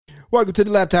Welcome to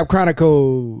the Laptop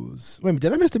Chronicles. Wait a minute,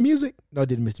 did I miss the music? No, I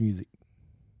didn't miss the music.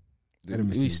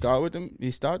 We start with them.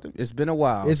 It's been a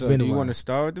while. Do you want to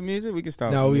start with the music? We can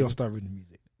start. No, with we the don't start with the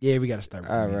music. Yeah, we got to start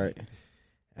with the music.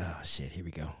 All right. Oh shit, here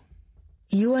we go.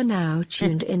 You are now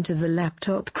tuned into the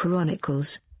Laptop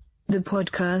Chronicles, the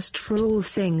podcast for all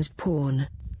things porn.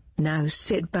 Now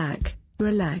sit back,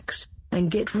 relax, and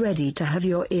get ready to have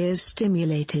your ears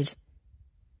stimulated.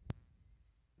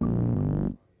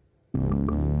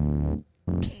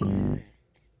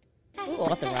 Who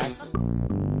authorized this?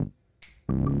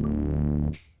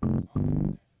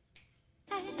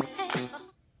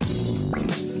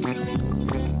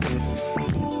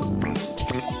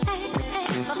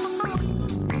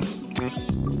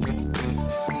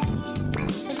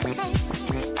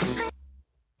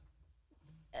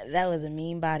 That was a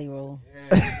mean body roll.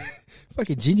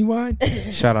 Fucking genuine.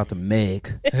 Shout out to Meg.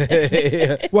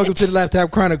 Welcome to the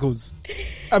Laptop Chronicles.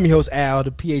 I'm your host, Al,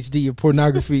 the PhD in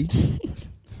pornography.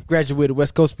 Graduated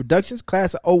West Coast Productions,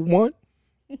 class of 01.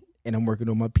 And I'm working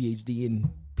on my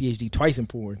PhD twice in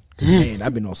porn. Man,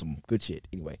 I've been on some good shit.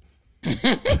 Anyway.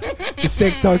 The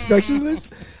sex talk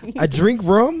specialist. I drink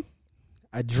rum.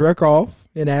 I jerk off.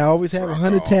 And I always have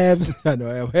 100 tabs. I know,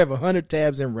 I have 100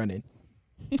 tabs and running.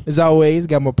 As always,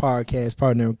 got my podcast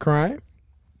partner in crime,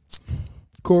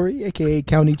 Corey, a.k.a.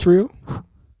 County Trill,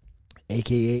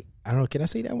 a.k.a. I don't know, can I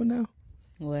say that one now?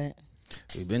 What?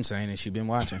 We've been saying it. She's been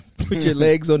watching. Put your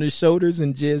legs on his shoulders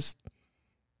and just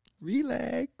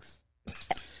relax.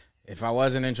 If I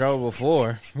wasn't in trouble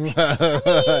before.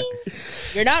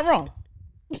 You're not wrong.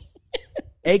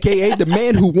 A.k.a. the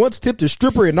man who once tipped a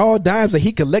stripper in all dimes that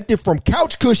he collected from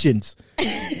couch cushions.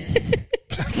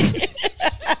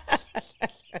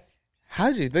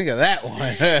 How'd you think of that one?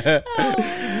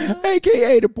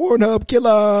 A.k.a. the Pornhub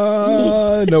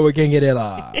killer. No, we can't get it.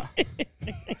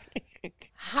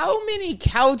 How many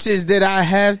couches did I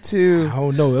have to? I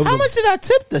don't know. How much did I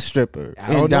tip the stripper?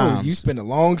 I don't know. You spent a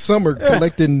long summer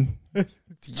collecting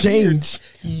change.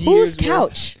 Whose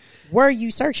couch were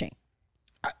you searching?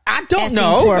 I don't Asking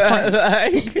know. for a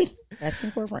friend.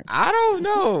 Asking for a friend. I don't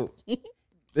know.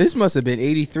 This must have been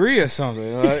 83 or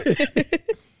something. Like,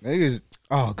 niggas.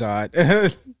 Oh, God.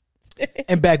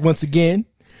 And back once again,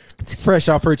 fresh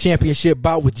off her championship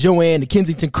bout with Joanne, the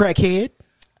Kensington crackhead,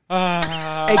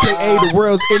 a.k.a. the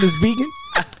world's illest vegan,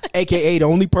 a.k.a. the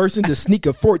only person to sneak a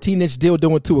 14-inch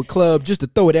dildo into a club just to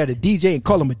throw it at a DJ and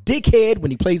call him a dickhead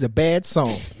when he plays a bad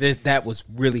song. That was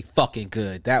really fucking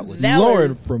good. That was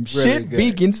Lauren from really Shit good.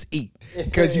 Vegans Eat.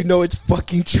 Because you know it's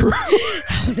fucking true.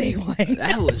 That was A1.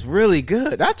 That was really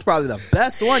good. That's probably the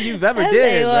best one you've ever That's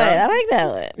did, A1. bro. I like that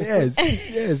one.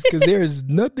 Yes, because there's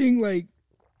nothing like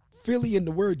Philly in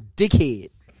the word dickhead.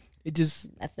 It just...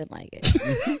 Nothing like it.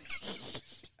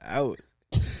 You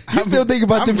still think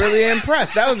about I'm really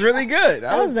impressed. That was really good.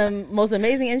 That was the most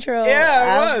amazing intro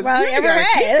Yeah, it was. probably You ever gotta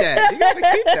had. keep that. You gotta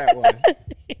keep that one.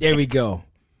 There we go.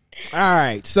 All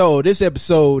right, so this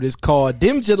episode is called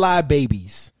Them July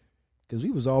Babies. Because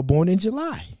we was all born in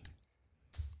July.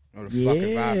 Oh, the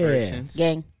fucking vibrations.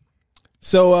 Gang.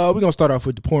 So we're going to start off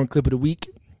with the porn clip of the week.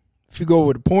 If you go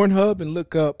over to Pornhub and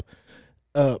look up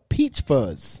Peach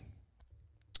Fuzz.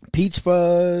 Peach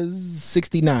Fuzz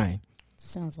 69.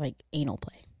 Sounds like anal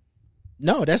play.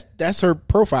 No, that's her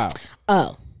profile.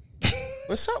 Oh.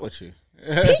 What's up with you?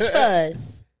 Peach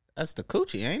Fuzz. That's the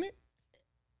coochie, ain't it?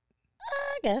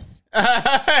 I guess. But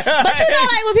you know,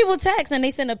 like when people text and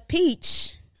they send a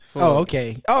peach. Oh,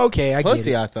 okay. I get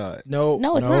Pussy, it. I thought. No,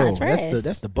 it's not. It's for ass.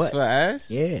 That's the butt. It's for ass?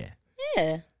 Yeah.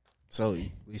 Yeah. So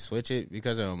we switch it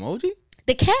because of emoji?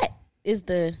 The cat is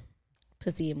the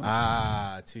pussy emoji.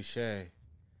 Ah, touche.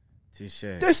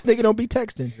 This nigga don't be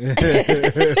texting.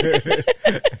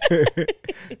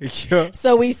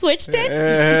 So we switched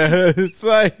it? It's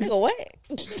like, Nigga, what?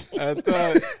 I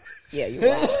thought. Yeah, you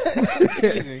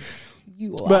are.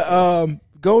 You are. But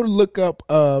go look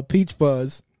up Peach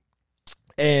Fuzz.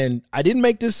 And I didn't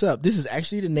make this up. This is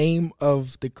actually the name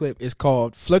of the clip. It's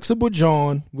called Flexible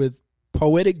John with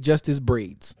Poetic Justice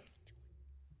Braids.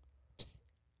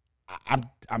 I'm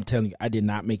telling you, I did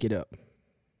not make it up.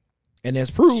 And as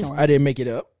proof, I didn't make it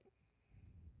up.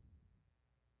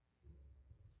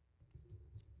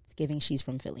 It's giving she's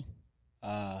from Philly.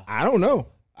 I don't know.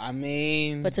 I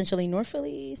mean, Potentially North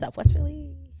Philly, Southwest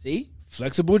Philly. See?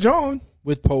 Flexible John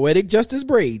with Poetic Justice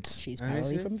Braids. She's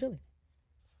probably from Philly.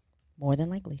 More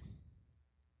than likely.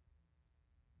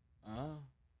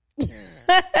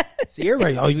 See,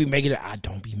 everybody, oh, you be making it. I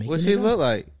don't be making it. what she look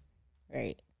like?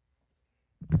 Right.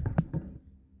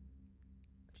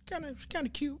 She's kind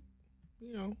of cute.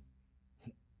 You know.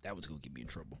 That was going to get me in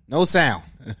trouble. No sound.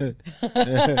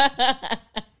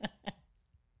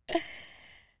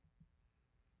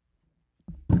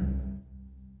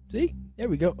 See, there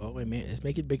we go. Oh wait, man, let's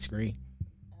make it big screen.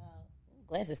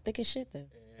 Glass is thick as shit though.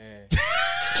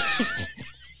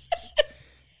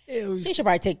 Yeah, She should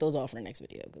probably take those off for the next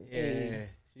video. Yeah,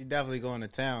 she definitely going to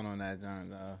town on that time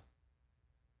though.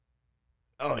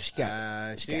 oh, she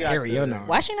got she hairy on her.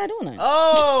 Why she not doing that?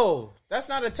 Oh, that's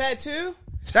not a tattoo.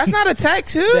 That's not a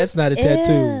tattoo. That's not a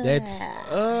tattoo. Yeah.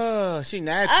 That's She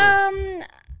natural.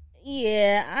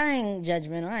 Yeah, I ain't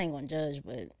judgmental. I ain't gonna judge,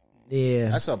 but yeah.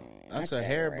 That's a That's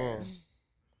hairball.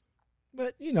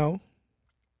 But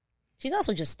she's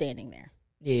also just standing there.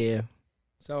 yeah.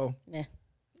 So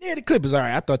Yeah, the clip is all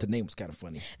right. I thought the name was kind of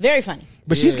funny, very funny.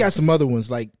 but she's got some other ones.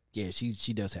 Like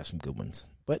she does have some good ones,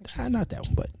 but not that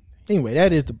one. But anyway,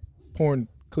 that is the porn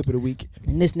clip of the week.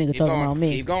 And this nigga talking about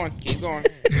me. Keep going.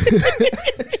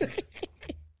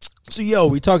 So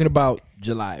we talking about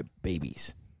July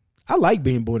babies. I like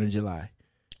being born in July.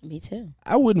 Me too.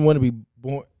 I wouldn't want to be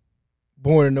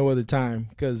born in no other time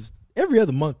because every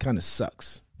other month kind of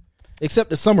sucks, except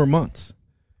the summer months.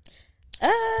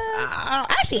 I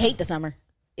actually hate the summer.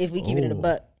 If we keep it in the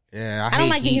butt, Yeah, I don't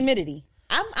like the heat. humidity.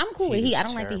 I'm cool with Heat heat. is I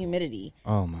don't like the terrible. humidity.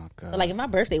 Oh my god. So like if my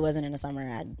birthday wasn't in the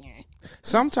summer,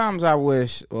 Sometimes I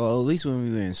wish. Well, at least when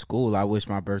we were in school, I wish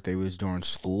my birthday was during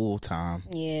school time.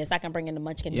 yeah, so I can bring in the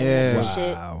munchkin Yeah. donuts and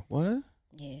shit. Wow. What?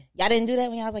 Yeah, y'all didn't do that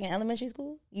when y'all was like in elementary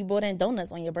school. You brought in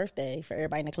donuts on your birthday for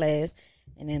everybody in the class,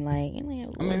 and then like a we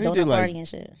donut did, like, party and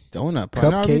shit. Donut party.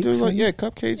 No, we do Cupcakes like and-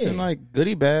 cupcakes and Yeah. like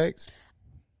goodie bags.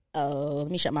 Oh, let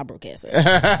me shut my broke ass up.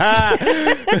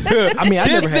 I mean, I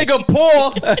never had.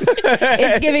 poor.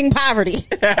 It's giving poverty.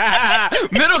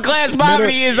 Middle class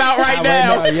poverty is out right Out right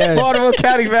now. now, yes. Baltimore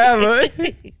County forever.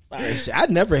 Sorry. I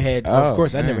never had. Oh, of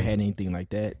course, I man. never had anything like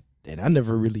that, and I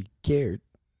never really cared.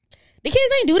 The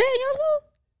kids ain't do that in your school.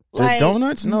 The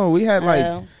donuts? No, we had like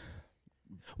Oh.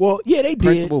 Well, yeah, they did.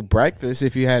 principal breakfast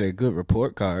if you had a good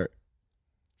report card.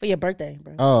 For your birthday,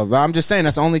 bro. Oh, but I'm just saying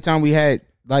that's the only time we had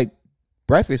like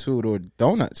breakfast food or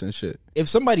donuts and shit. If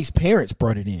somebody's parents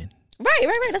brought it in, Right.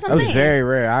 That's what That I'm was saying. very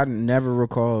rare. I never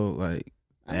recall like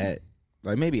that.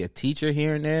 Like maybe a teacher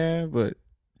here and there, but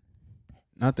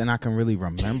nothing I can really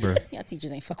remember. Y'all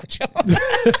teachers ain't fuck with y'all. All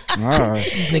right.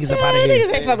 these niggas up out of Y'all here.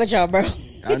 niggas ain't fuck with y'all, bro.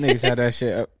 Y'all niggas had that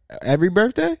shit every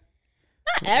birthday?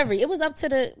 Not every. It was up to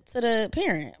the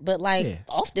parent, but like Yeah.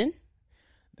 often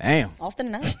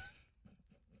enough.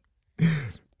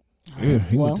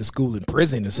 He Well. went to school in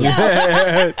prison or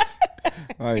something.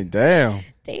 Like, damn.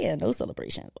 Damn, no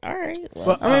celebrations. All right. Well,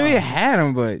 But, I mean, we had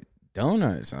them, but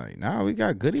donuts. Like, nah, we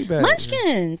got goodie bags.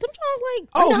 Munchkins. Them Jones like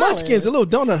Oh, $3. Munchkins, the little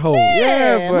donut holes.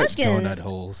 Yeah, but Munchkins. donut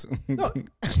holes.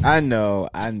 I know,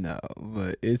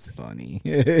 but it's funny.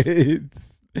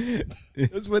 It's,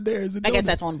 That's what there is. I guess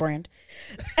that's on brand.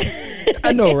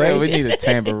 I know, yeah, right? we need a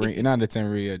tambourine, not a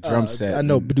tambourine, a drum set. I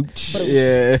know.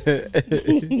 Yeah,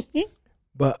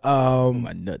 But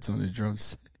my nuts on the drum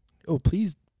set. oh,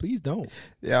 please don't.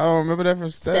 Yeah, I don't remember that from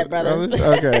Step Brothers.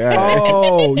 Okay, all right.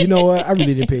 Oh, you know what? I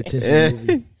really didn't pay attention to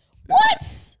the movie.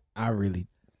 What? I really.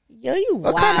 Yo, you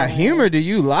What wild. kind of humor do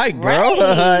you like, bro? Right.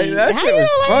 Like, that How shit you was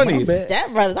don't funny. like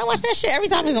Step Brothers. I watch that shit every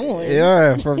time it's on.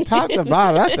 Yeah, from top to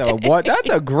bottom, that's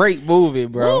a great movie,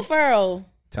 bro. Will Ferrell.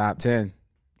 Top 10,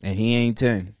 and he ain't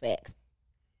 10. Facts.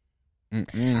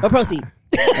 Mm-mm. But proceed.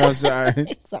 I'm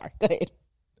sorry. Sorry. Go ahead.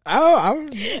 Oh,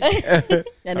 That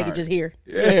nigga just here.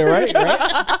 yeah,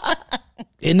 right.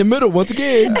 In the middle once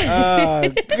again. Oh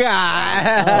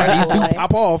God! These two boy.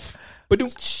 pop off. But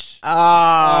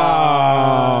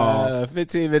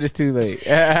 15 minutes too late.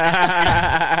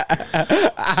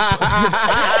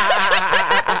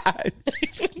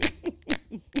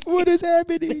 what is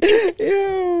happening?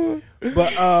 Ew.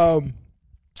 But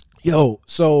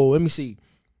so let me see.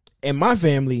 In my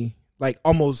family, like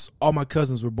almost all my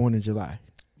cousins were born in July.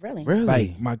 Really? Really?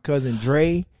 Like my cousin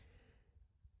Dre,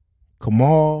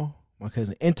 Kamal, my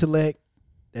cousin Intellect.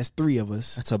 That's 3 of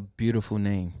us. That's a beautiful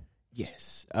name.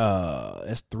 Yes.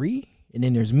 That's 3. And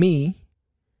then there's me.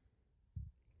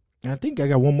 And I think I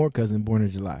got one more cousin born in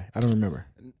July. I don't remember.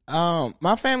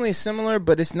 My family is similar,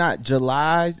 but it's not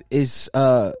July. It's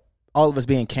all of us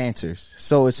being cancers.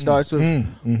 So it starts with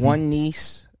one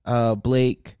niece,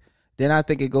 Blake. Then I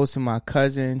think it goes to my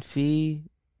cousin Fee,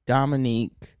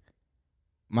 Dominique,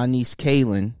 my niece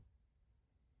Kaylin,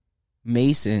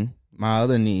 Mason, my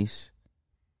other niece,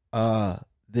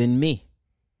 then me.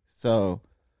 So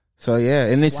yeah,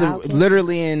 and it's Wow, kids.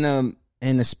 literally in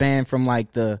the span from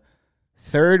like the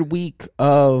 3rd week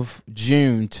of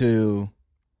June to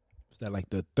Is that like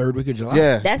the 3rd week of July?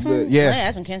 yeah, That's when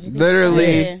that's when Kansas City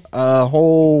literally yeah. a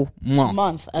whole month.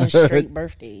 month of straight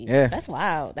birthdays. Yeah. That's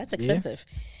wild. That's expensive.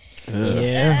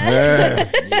 Yeah,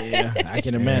 I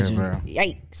can imagine.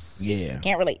 Yikes. Yeah.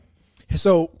 Can't relate.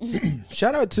 So,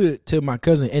 shout out to my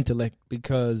cousin Intellect,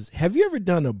 because have you ever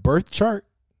done a birth chart?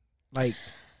 Like,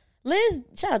 Liz,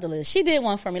 shout out to Liz. She did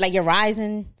one for me, like your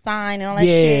rising sign and all that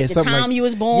Yeah, shit. The something time like- you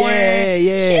was born. Yeah.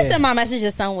 She sent my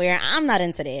messages somewhere. I'm not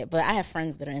into that, but I have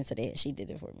friends that are into that. She did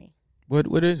it for me.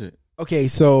 What is it? okay,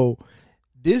 so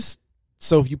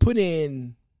if you put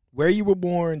in where you were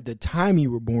born, the time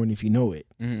you were born, if you know it,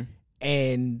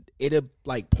 and it'll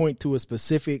like point to a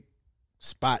specific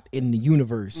spot in the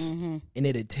universe, and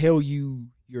it'll tell you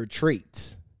your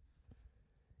traits.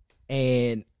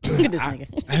 And Look at this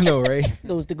nigga. I know, right?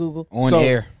 Goes to Google. On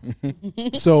air.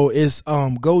 So it's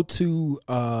go to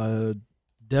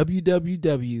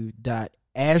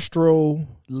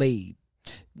www.astrolabe.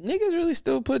 Niggas really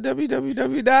still put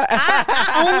www.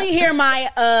 I only hear my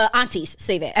aunties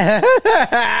say that. www.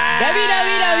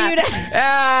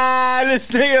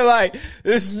 This nigga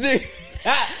this nigga.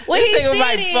 When This he nigga might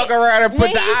said it- fuck around and put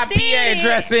when the he IP said it-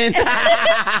 address in.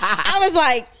 I was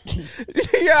like,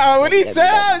 Yo, when he said,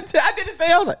 I didn't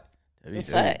say. I was like, the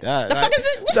fuck? The fuck is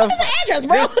this? What the fuck is the address,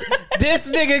 bro?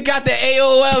 This nigga got the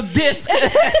AOL disc.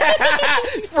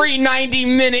 Free 90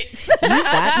 minutes.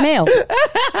 Got mail.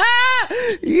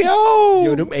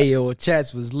 Yo, them AOL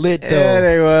chats was lit though. Yeah,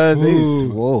 they was.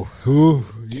 Ooh. Whoa. Ooh.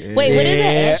 Wait, what is it?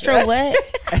 Astro what?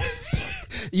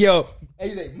 Yo, and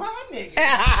he's like, my nigga.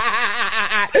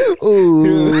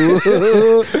 Ooh.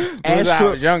 I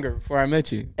Astro- was younger before I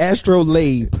met you.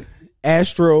 Astrolabe.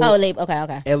 Astro. Oh, Labe. Okay. I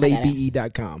got it.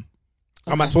 LABE.com.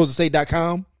 Am I supposed to say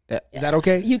 .com? Is that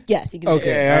okay? Yes, you can. Okay.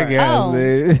 say Yeah, I guess. Oh.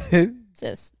 dude.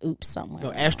 Just oops somewhere. No,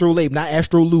 Astrolabe, not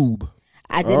Astrolube.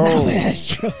 I did not put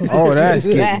Astro. Oh, that's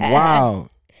getting wild.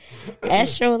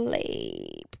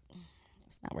 Astrolabe.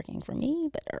 It's not working for me,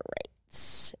 but all right.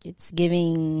 It's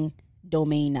giving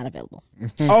domain not available.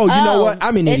 Oh, you know what?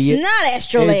 I'm an idiot. It's not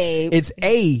Astrolabe. It's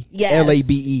A Yes.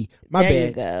 LABE. My there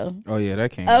you bad. go. Oh, yeah,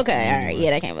 that came. Okay, all right. Yeah,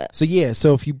 that came up. So yeah,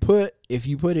 so if you put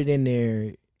it in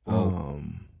there,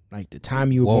 like the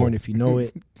time you were born, if you know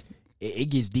it, it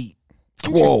gets deep.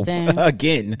 Whoa. Interesting.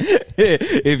 Again,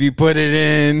 if you put it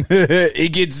in,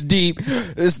 it gets deep.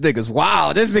 This nigga's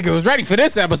wild. This nigga was ready for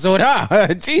this episode,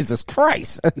 huh? Jesus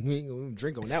Christ. We ain't gonna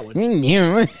drink on that one.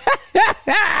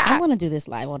 I'm gonna do this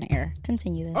live on the air.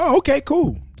 Continue then. Oh, okay,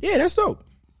 cool. Yeah, that's dope.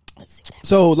 Let's see what happens.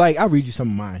 So like, I'll read you some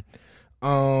of mine.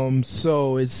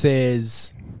 So it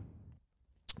says,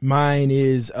 mine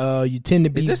is you tend to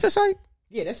be. Is this the site?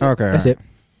 Yeah, that's it. Okay, That's all right.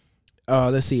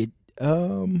 it. Let's see.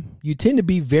 You tend to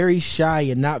be very shy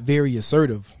and not very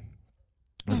assertive.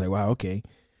 I was like, wow, okay.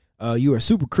 You are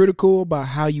super critical about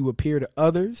how you appear to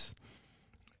others.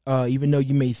 Even though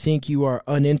you may think you are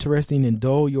uninteresting and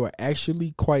dull, you are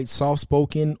actually quite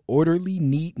soft-spoken, orderly,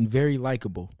 neat, and very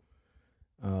likable.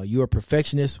 You are a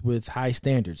perfectionist with high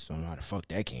standards. Don't know how the fuck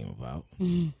that came about.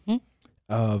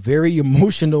 Very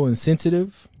emotional and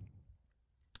sensitive.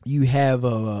 You have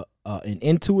an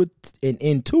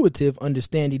intuitive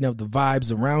understanding of the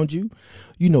vibes around you.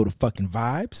 You know the fucking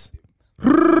vibes.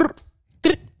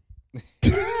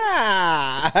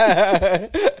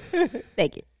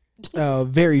 Thank you.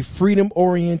 Very freedom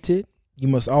oriented. You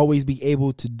must always be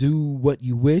able to do what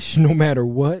you wish, no matter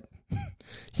what.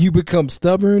 You become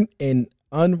stubborn and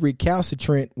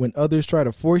unrecalcitrant when others try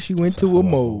to force you into a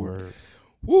mold.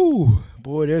 Woo,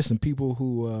 boy, there's some people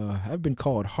who have been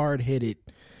called hard headed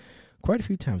quite a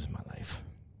few times in my life.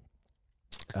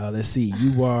 Let's see.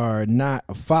 You are not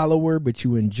a follower, but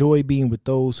you enjoy being with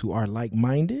those who are like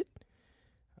minded.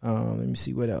 Let me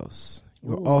see what else.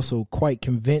 You're also quite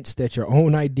convinced that your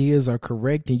own ideas are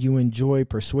correct and you enjoy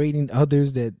persuading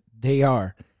others that they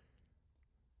are.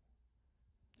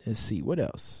 Let's see. What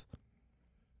else?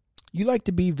 You like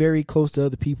to be very close to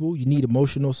other people. You need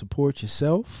emotional support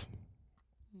yourself.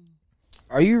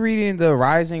 Are you reading the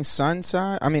rising sun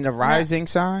sign? I mean, the rising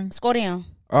sign? Scorpion.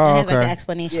 Oh, It has like okay. the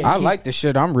explanation. I like the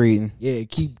shit I'm reading. Yeah,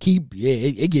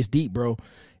 it gets deep, bro.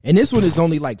 And this one is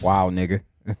only like, Wow, nigga.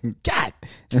 God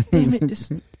damn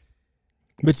it.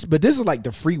 But this is like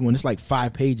the free one. It's like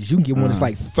 5 pages. You can get one that's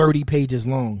like 30 pages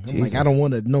long. I'm like, I don't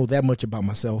want to know that much about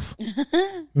myself.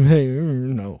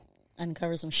 No.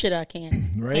 Uncover some shit I can't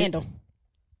Right? handle.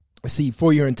 See,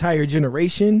 for your entire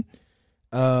generation,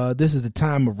 this is a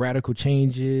time of radical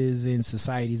changes in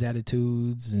society's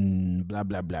attitudes and blah,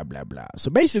 blah, blah, blah, blah.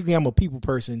 So basically, I'm a people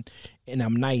person and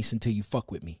I'm nice until you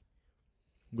fuck with me.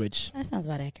 Which, That sounds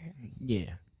about accurate.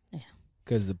 yeah. Yeah.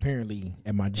 Because apparently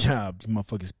at my job, these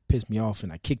motherfuckers pissed me off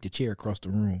and I kicked the chair across the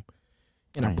room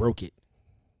and I broke it.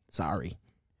 Sorry.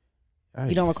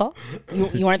 You don't recall?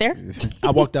 You weren't there?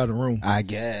 I walked out of the room. I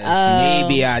guess.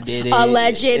 Maybe I did it.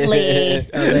 Allegedly.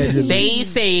 They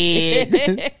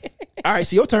said. All right,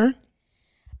 so your turn.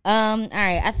 All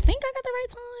right. I think I got the right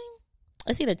time.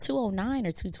 It's either 2:09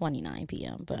 or 2:29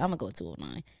 p.m., but I'm going to go with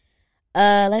 2:09.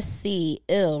 Let's see.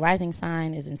 Rising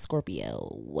sign is in Scorpio.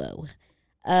 Whoa.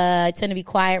 I tend to be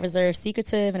quiet, reserved,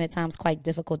 secretive, and at times quite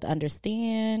difficult to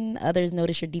understand. Others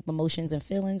notice your deep emotions and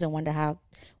feelings and wonder how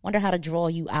to draw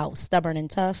you out. Stubborn and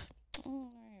tough.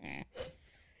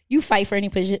 You fight for any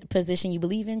position you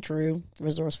believe in. True.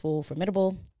 Resourceful,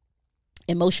 formidable.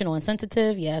 Emotional and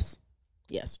sensitive. Yes.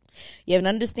 You have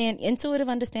an intuitive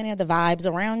understanding of the vibes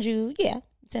around you. Yeah.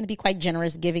 You tend to be quite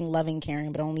generous, giving, loving,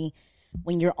 caring, but only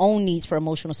when your own needs for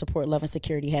emotional support, love, and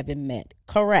security have been met.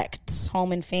 Correct.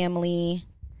 Home and family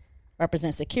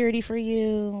represent security for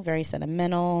you. Very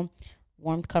sentimental.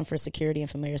 Warmth, comfort, security, and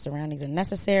familiar surroundings are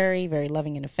necessary. Very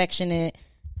loving and affectionate.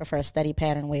 Prefer a steady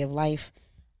pattern way of life.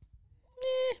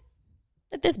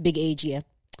 At this big age, yeah.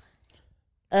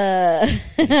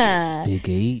 Big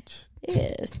age?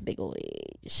 Yes, big old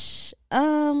age.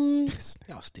 Y'all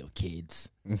still kids.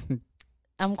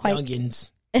 I'm quite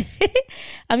youngins.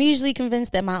 I'm usually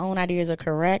convinced that my own ideas are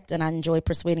correct, and I enjoy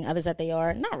persuading others that they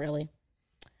are. Not really.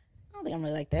 I don't think I'm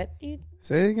really like that, dude.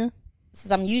 Say it again.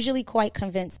 Says I'm usually quite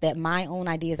convinced that my own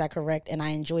ideas are correct, and I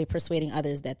enjoy persuading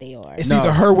others that they are. It's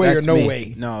either her way or that's no me.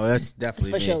 way. No, that's That's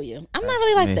definitely for me. sure. I'm not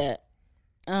really like that.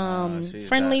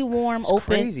 Friendly, warm, It's open.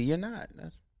 crazy. You're not.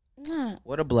 Nah.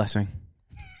 What a blessing.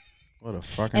 What a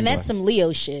fucking And that's blessing. some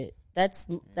Leo shit. That's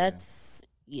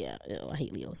yeah. Ew, I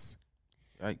hate Leos.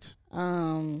 Yikes.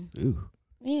 Ooh.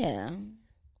 Yeah.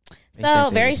 So that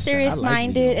they very was- I serious like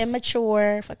minded Leos. and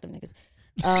mature. Fuck them niggas.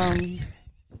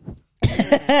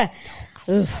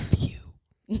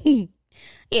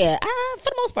 Yeah. For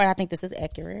the most part, I think this is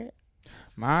accurate.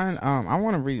 Mine, I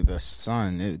want to read the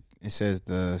sun. It says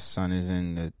the sun is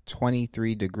in the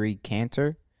 23-degree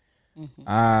Cancer.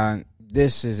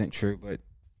 This isn't true, but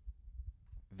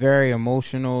very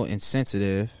emotional and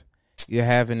sensitive. You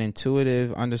have an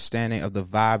intuitive understanding of the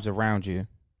vibes around you.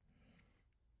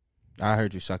 I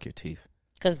heard you suck your teeth.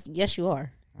 Because yes, you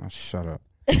are. Oh, shut up.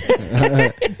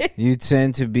 You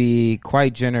tend to be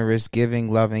quite generous,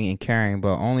 giving, loving, and caring,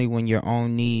 but only when your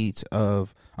own needs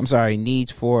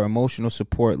for emotional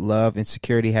support, love, and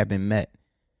security have been met.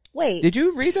 Wait. Did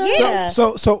you read that? Yeah.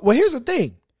 So well, here's the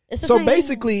thing. It's the So same.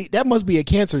 basically, that must be a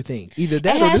Cancer thing. Either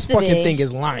that It or has this to fucking be. thing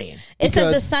is lying. It says the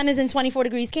Because sun is in 24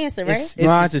 degrees Cancer, right? it's-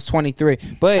 No, it's just 23.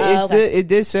 But okay. it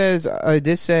did say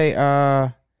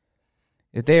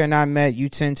if they are not met, you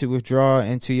tend to withdraw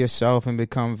into yourself and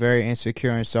become very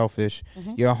insecure and selfish.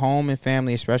 Your home and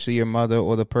family, especially your mother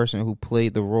or the person who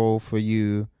played the role for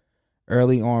you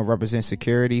early on, represents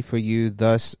security for you,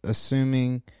 thus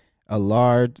assuming a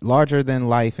larger than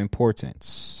life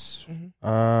importance.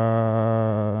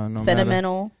 No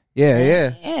Sentimental.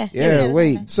 matter- Yeah. Yeah.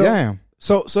 Wait. So- Damn.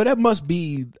 So that must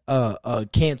be a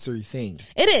Cancer thing.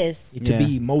 It is. To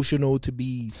be emotional, to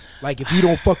be like, if you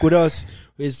don't fuck with us,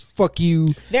 it's fuck you.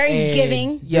 Very And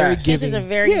giving. Very Yes. giving. Cancers are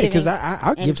very yeah, because giving I'll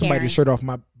and give somebody caring. the shirt off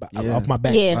my back.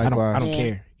 Yeah. I don't Likewise.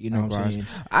 care. You know what I'm Likewise. saying?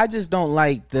 I just don't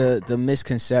like the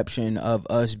misconception of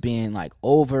us being like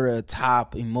over the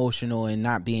top emotional and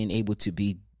not being able to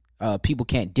be people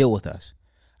can't deal with us.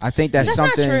 I think that's not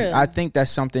something true. I think that's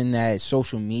something that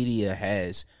social media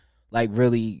has like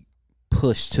really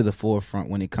pushed to the forefront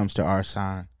when it comes to our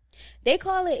sign. They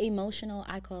call it emotional.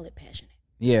 I call it passionate.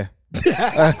 Yeah. Think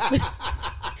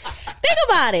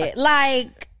about it.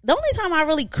 Like, the only time I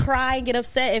really cry and get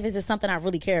upset if it's just something I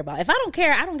really care about. If I don't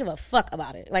care, I don't give a fuck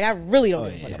about it. Like, I really don't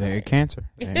give a fuck about Very it. Cancer.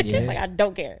 Like, I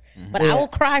don't care. But I will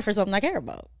cry for something I care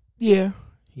about. Yeah.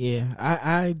 Yeah.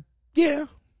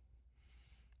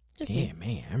 Just Yeah,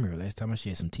 man. I remember last time I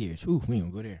shed some tears. Ooh, we ain't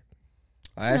gonna go there.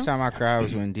 Last time I cried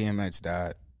was when DMX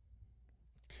died.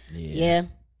 Yeah.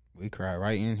 We cried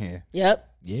right in here. Yep.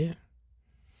 Yeah.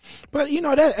 But you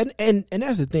know that and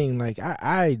that's the thing, like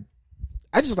I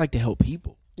just like to help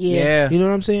people. Yeah. You know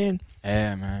what I'm saying?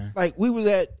 Yeah, man. Like we was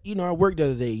at, I worked the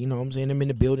other day, you know what I'm saying? I'm in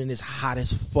the building, it's hot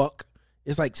as fuck.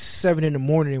 It's like 7 a.m.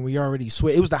 and we already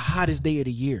sweat. It was the hottest day of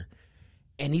the year.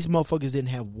 And these motherfuckers didn't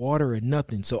have water or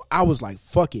nothing. So I was like,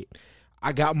 fuck it.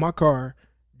 I got in my car,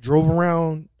 drove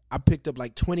around. I picked up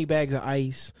like 20 bags of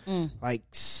ice, like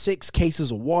 6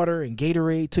 cases of water and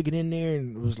Gatorade, took it in there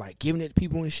and was like giving it to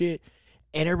people and shit.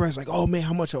 And everybody's like, oh man,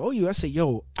 how much I owe you? I said,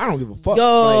 yo, I don't give a fuck.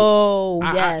 Yo,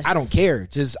 Like, yes. I don't care.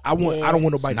 Just I don't want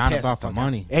nobody It's to not pass about the fuck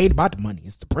money. out. It ain't about the money.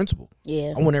 It's the principle.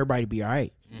 Yeah. I want everybody to be all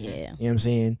right. Yeah. You know what I'm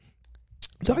saying?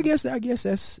 So I guess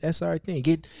that's our thing.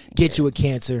 Get you a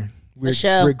Cancer. For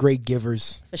sure. We're great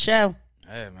givers. For sure.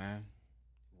 Yeah, man.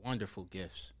 wonderful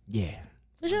gifts. Yeah.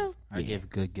 For sure. I give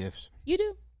good gifts. You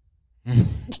do.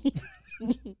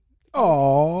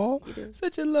 Oh,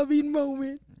 such a loving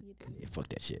moment. Yeah, fuck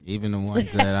that shit. Even the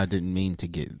ones that I didn't mean to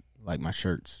get, like my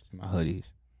shirts, my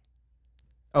hoodies.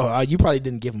 Oh, you probably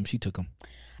didn't give them. She took them.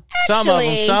 Some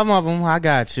of them, I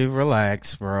got you.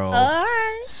 Relax, bro. All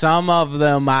right. Some of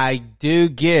them I do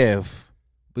give,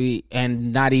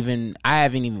 and not even, I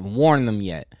haven't even worn them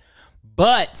yet.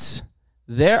 But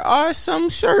there are some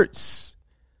shirts.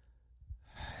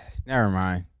 Never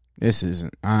mind. This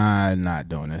isn't. I'm not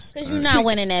doing this. Because you're not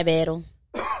winning that battle.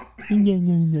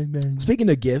 Speaking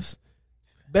of gifts,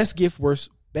 best gift, worst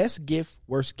gift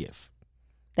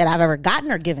That I've ever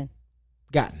gotten or given.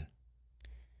 gotten.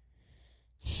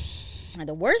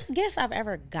 The worst gift I've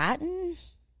ever gotten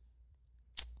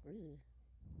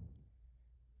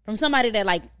from somebody that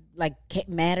like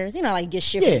matters, like get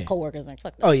shit from coworkers and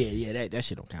fuck that. Oh yeah, that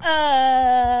shit don't count.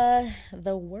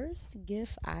 The worst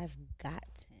gift I've gotten.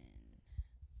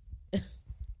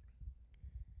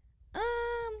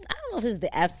 I don't know if it's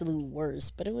the absolute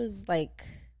worst, but it was like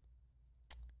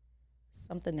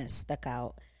something that stuck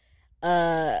out.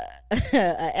 An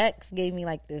ex gave me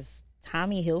like this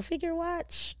Tommy Hilfiger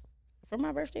watch for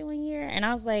my birthday one year, and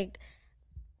I was like,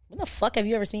 when the fuck have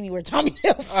you ever seen me wear Tommy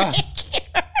Hilfiger?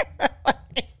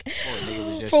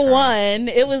 For one,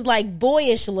 it was like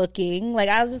boyish looking. Like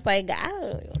I was just like, I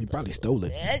don't know. He probably stole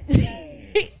it.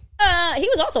 He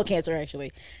was also Cancer,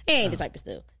 actually. He ain't the type of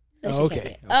steal. So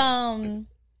okay.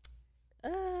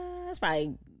 That's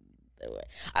probably.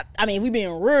 I mean, if we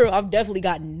being real, I've definitely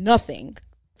got nothing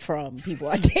from people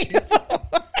I dated.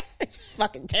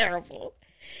 Fucking terrible.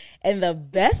 And the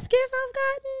best gift I've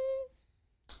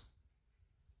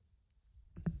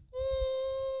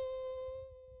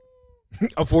gotten.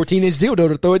 A 14-inch dildo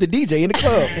to throw at the DJ in the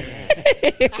club.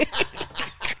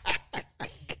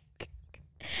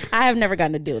 I have never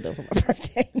gotten a dildo for my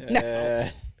birthday. No.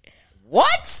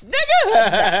 What,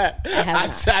 nigga?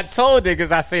 I told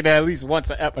niggas I say that at least once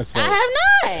an episode. I have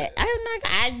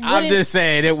not. I'm just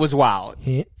saying it was wild.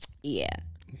 Yeah.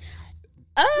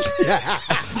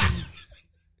 I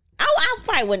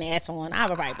probably wouldn't ask for one. I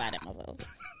would probably buy that myself.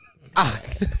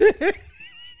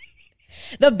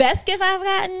 The best gift I've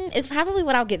gotten is probably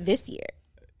what I'll get this year.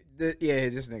 Yeah,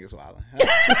 this nigga's wilding.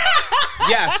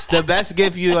 Yes, the best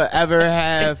gift you ever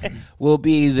have will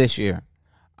be this year.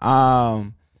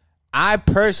 I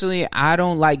personally, I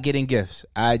don't like getting gifts.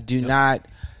 I do not.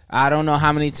 I don't know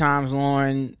how many times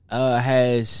Lauren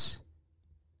has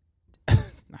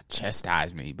not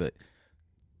chastised me, but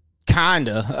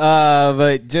kinda.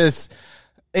 But just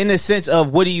in the sense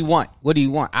of, what do you want? What do you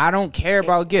want? I don't care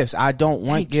about gifts. I don't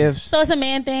want gifts. So it's a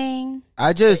man thing.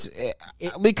 I just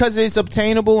because it's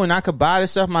obtainable and I could buy the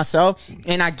stuff myself,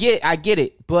 and I get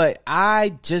it, but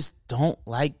I just don't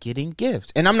like getting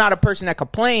gifts. And I'm not a person that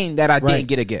complained that I didn't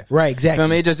get a gift. Right, exactly. I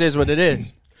mean, it just is what it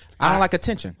is. I don't like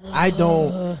attention.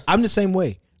 I'm the same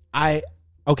way.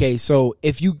 So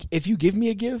if you give me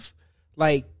a gift,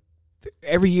 like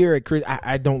every year at Christmas,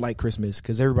 I don't like Christmas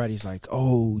because everybody's like,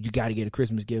 oh, you got to get a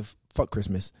Christmas gift. Fuck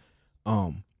Christmas.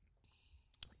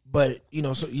 But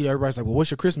everybody's like, well,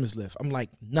 what's your Christmas gift? I'm like,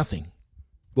 nothing.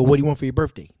 But what do you want for your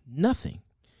birthday? Nothing.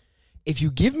 If you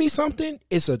give me something,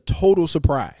 it's a total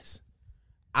surprise.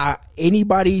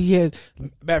 Anybody has,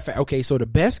 matter of fact, okay, so the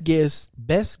best gift,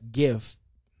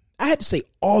 I had to say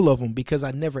all of them because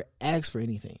I never asked for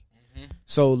anything. Mm-hmm.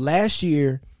 So last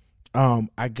year,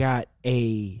 I got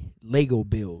a Lego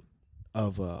build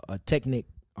of a Technic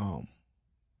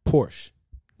Porsche.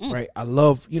 Right? I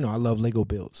love Lego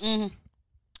builds. Mm-hmm.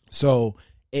 So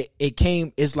it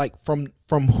came, it's like from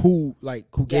who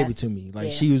gave it to me.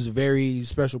 Like she was a very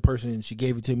special person. She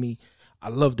gave it to me. I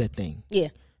love that thing. Yeah.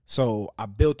 So I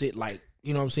built it like,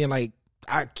 you know what I'm saying? Like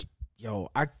I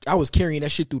was carrying that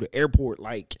shit through the airport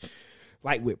like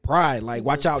with pride. Like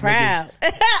watch out, proud.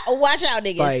 Niggas. Watch out,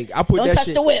 niggas. Like I put Don't that touch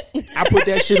shit, the whip. I put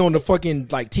that shit on the fucking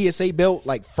like TSA belt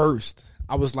like first.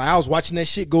 I was watching that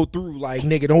shit go through like,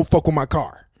 nigga, don't fuck with my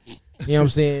car. You know what I'm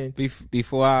saying?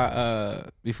 Before I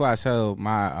tell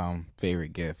my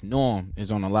favorite gift, Norm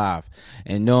is on the live,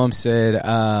 and Norm said,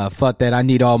 "Fuck that, I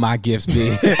need all my gifts, B."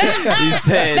 He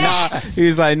said, "Nah."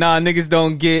 He's like, "Nah, niggas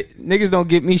don't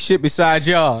get me shit besides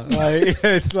y'all." Like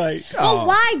it's like, well,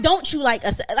 why don't you really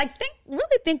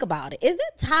think about it? Is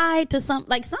it tied to some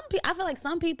people? I feel like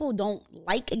some people don't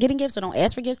like getting gifts or don't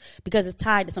ask for gifts because it's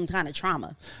tied to some kind of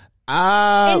trauma.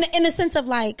 In the sense of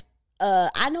like.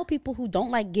 I know people who don't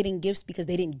like getting gifts because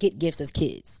they didn't get gifts as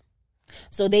kids.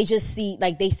 So they just see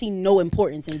no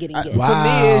importance in getting gifts. For me,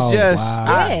 it's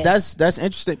just that's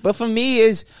interesting. But for me,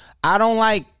 is I don't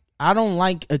like I don't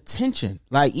like attention.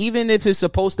 Like, even if it's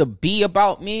supposed to be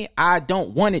about me, I don't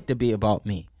want it to be about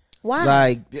me. Why?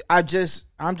 Like, I'm just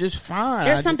fine.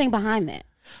 There's something behind that.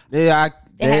 Yeah,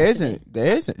 there has to isn't.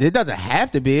 There isn't. It doesn't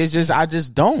have to be. It's just I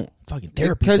just don't. Fucking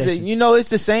therapy Because session. it's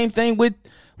the same thing with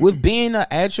being an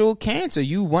actual cancer.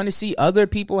 You want to see other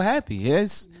people happy.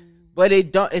 But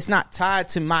it's not tied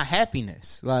to my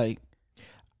happiness. Like,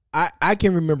 I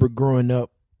can remember growing up,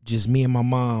 just me and my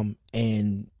mom,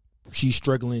 and she's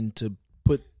struggling to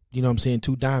put, you know what I'm saying,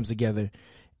 2 dimes together.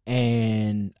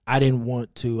 And I didn't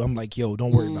want to. I'm like, yo,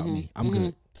 don't worry about me. I'm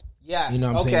good. yes, You know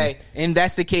what I'm okay. saying? And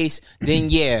that's the case, then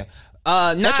yeah.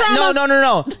 No.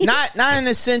 Not in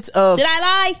the sense of Did I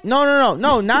lie?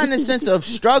 No, not in the sense of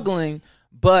struggling,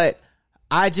 but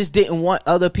I just didn't want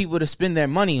other people to spend their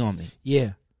money on me.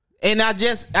 Yeah. And I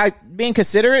being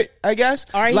considerate, I guess.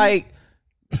 Are you? Like,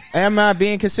 am I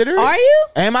being considerate? Are you?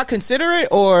 Am I considerate,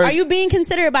 or Are you being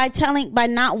considerate by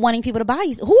not wanting people to buy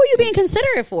you? Who are you being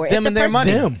considerate for? them and their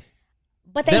money? Them.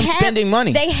 But they them have spending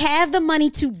money. They have the money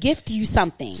to gift you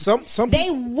something. Some They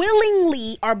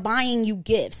willingly are buying you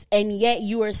gifts, and yet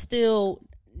you are still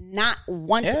not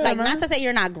wanting. Yeah, like, man. not to say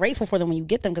you're not grateful for them when you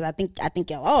get them, because I think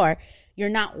y'all are. You're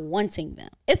not wanting them.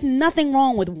 It's nothing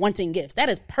wrong with wanting gifts. That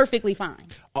is perfectly fine.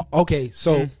 Okay,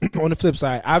 so on the flip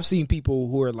side, I've seen people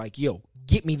who are like, yo,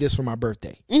 get me this for my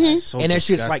birthday. That's so And that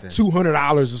shit's like disgusting.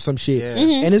 $200 or some shit.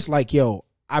 Yeah. And it's like, yo,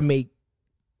 I make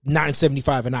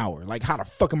 $9.75 an hour. Like, how the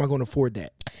fuck am I going to afford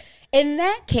that? In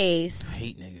that case, I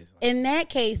hate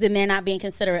niggas. then they're not being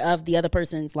considerate of the other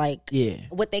person's, like, Yeah.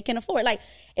 what they can afford. Like,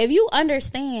 if you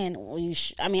understand,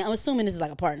 I'm assuming this is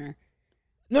like a partner.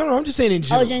 No, I'm just saying in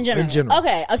general. Oh, in general.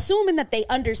 Okay, assuming that they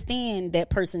understand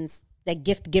that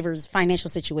gift giver's financial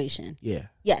situation. Yeah.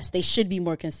 Yes, they should be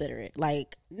more considerate.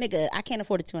 Like, nigga, I can't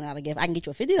afford a $200 gift. I can get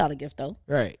you a $50 gift though.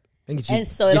 Right. And get And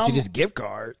so it get you almo- this gift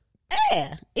card.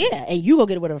 Yeah, and you go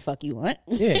get whatever the fuck you want.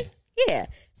 Yeah. Yeah.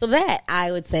 So that,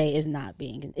 I would say, is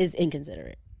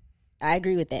inconsiderate. I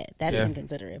agree with that. That's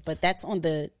inconsiderate. But that's on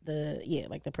the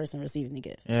like the person receiving the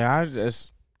gift. Yeah,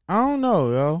 I don't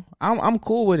know, yo. I'm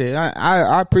cool with it.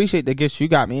 I appreciate the gifts you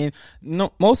got me. And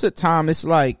most of the time, it's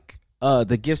like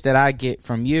the gifts that I get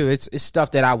from you. It's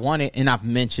stuff that I wanted, and I've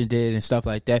mentioned it and stuff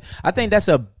like that. I think that's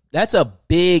a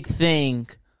big thing.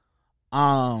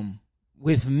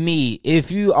 With me,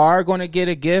 if you are going to get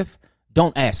a gift,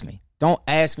 don't ask me. Don't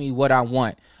ask me what I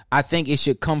want. I think it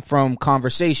should come from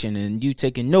conversation and you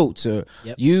taking notes, or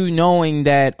you knowing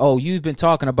that, oh, you've been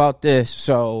talking about this,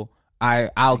 so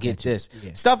I'll get this.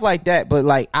 Yeah. Stuff like that. But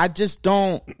like, I just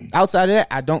don't, outside of that,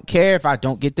 I don't care if I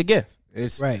don't get the gift.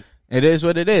 It's Right. It is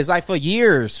what it is. Like, for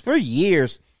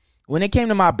years, when it came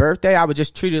to my birthday, I would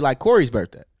just treat it like Corey's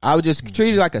birthday. I would just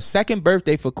treat it like a second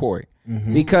birthday for Corey,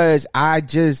 because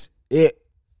it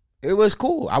was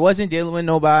cool. I wasn't dealing with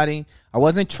nobody. I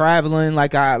wasn't traveling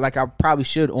like I probably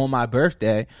should on my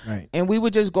birthday. Right. And we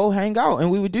would just go hang out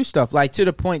and we would do stuff, like, to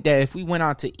the point that if we went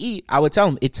out to eat, I would tell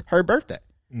them it's her birthday,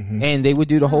 and they would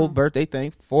do the whole birthday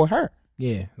thing for her.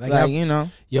 Yeah. Like, you know,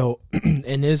 yo,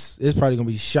 and this is probably going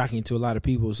to be shocking to a lot of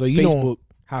people. So Facebook,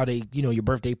 how they, your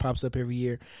birthday pops up every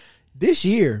year. This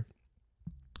year,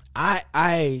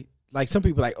 I like, some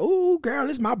people like, oh, girl,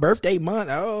 it's my birthday month.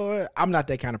 Oh, I'm not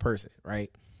that kind of person,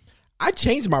 right? I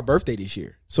changed my birthday this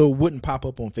year so it wouldn't pop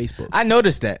up on Facebook. I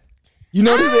noticed that. You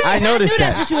noticed it? I noticed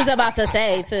That's that. what you was about to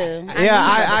say too.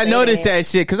 I noticed that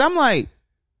shit, because I'm like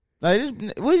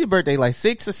what's your birthday, like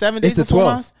 6 or 7 days It's the before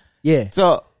 12th. mine? Yeah.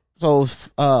 So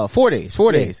 4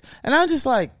 days. And I'm just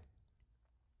like,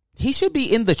 he should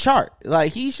be in the chart.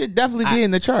 Like, he should definitely be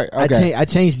in the chart. Okay. I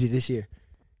changed it this year.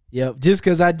 Yep.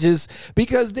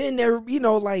 Because then they're,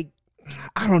 like,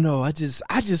 I don't know. I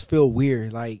just feel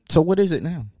weird. Like, So what is it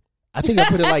now? I think I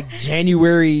put it like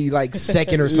January, like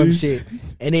 2nd or some shit.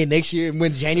 And then next year,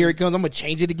 when January comes, I'm going to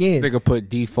change it again. Nigga put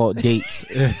default dates.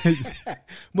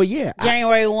 But yeah.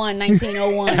 January 1,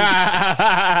 1901.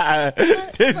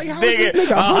 This Like, how is this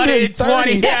nigga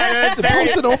 130 to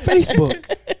post it on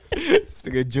Facebook? This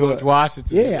nigga George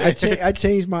Washington. Yeah, I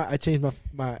changed my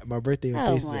birthday on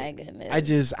Oh Facebook. my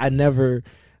goodness.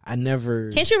 I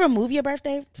never. Can't you remove your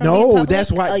birthday from No, being public?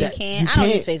 that's why- Oh, you that- can't? you I don't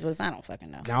can't. use Facebook, so I don't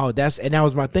fucking know. No, that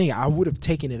was my thing. I would have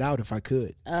taken it out if I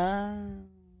could.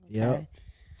 Yep.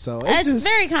 So It's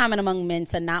very common among men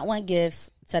to not want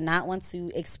gifts, to not want to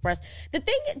express. The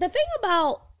thing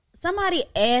about somebody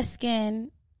asking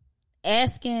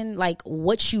like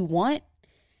what you want,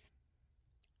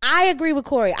 I agree with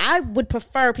Corey. I would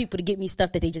prefer people to get me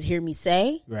stuff that they just hear me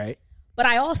say. right. But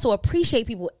I also appreciate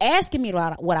people asking me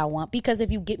what I want, because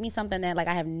if you get me something that, like,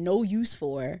 I have no use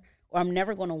for, or I'm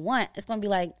never going to want, it's going to be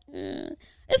like,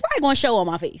 it's probably going to show on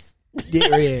my face.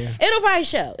 Yeah, yeah. It'll probably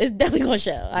show. It's definitely gonna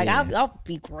show. Like Yeah. I'll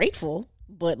be grateful,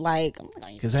 but like I'm not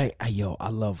gonna use Cause I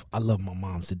love my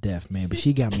moms to death, man. But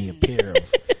she got me a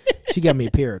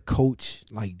pair of Coach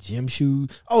like gym shoes.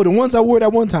 Oh, the ones I wore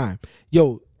that one time.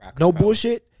 Yo, no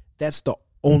bullshit. That's the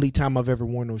only time I've ever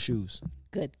worn those shoes.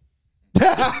 good.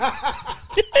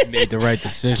 Made the right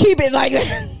decision. Keep it like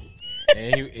that.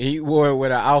 And he wore it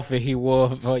with an outfit he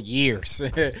wore for years.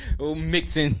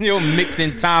 mixing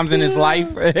times in his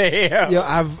life. Yeah.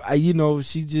 Yo,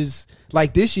 she just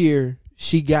like this year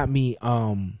she got me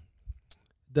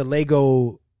the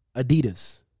Lego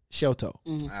Adidas shell toe.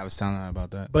 I was telling her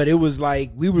about that. But it was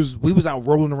like we was out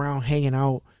rolling around, hanging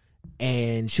out,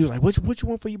 and she was like, "What you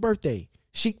want for your birthday?"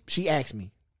 She asked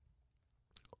me,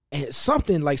 and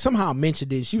somehow I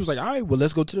mentioned it. She was like, "All right, well,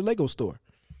 let's go to the Lego store."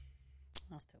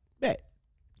 Bet.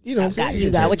 You know what I'm saying?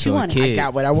 You got what you wanted. I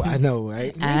got what I know,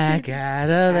 right? I got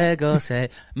a Lego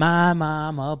set. My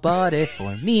mama bought it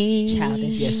for me.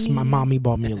 Childish. Yes, my mommy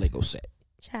bought me a Lego set.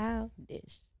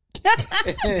 Childish.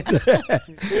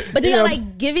 But do you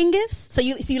like giving gifts? So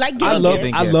you like giving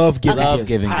gifts? I love giving I love gifts.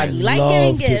 giving I gifts. You like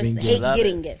love giving gifts. Hate Love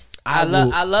getting it. gifts.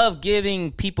 I love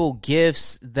giving people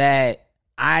gifts that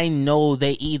I know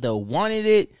they either wanted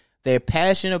it, they're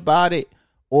passionate about it,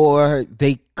 or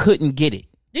they couldn't get it.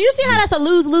 Do you see how that's a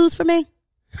lose-lose for me?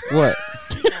 What?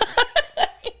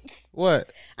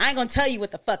 What? I ain't gonna tell you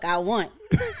what the fuck I want.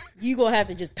 You gonna have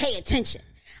to just pay attention.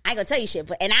 I ain't gonna tell you shit,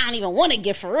 and I don't even want to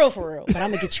get for real. But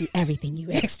I'm gonna get you everything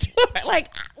you asked for. Like,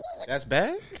 That's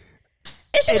bad?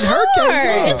 it's In just her hard.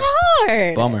 case, It's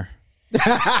hard. Bummer.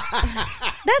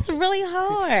 That's really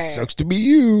hard. Sucks to be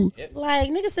you. Like,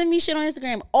 niggas send me shit on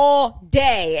Instagram all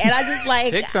day, and I just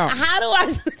like, Pick something. how do I?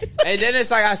 And then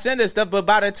it's like I send this stuff, but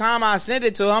by the time I send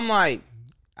it to her, I'm like,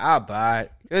 I'll buy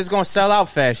it. It's gonna sell out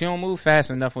fast. You don't move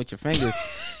fast enough with your fingers,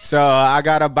 so I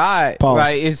gotta buy it. Pause.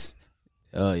 Like it's.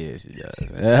 Oh yeah, she does.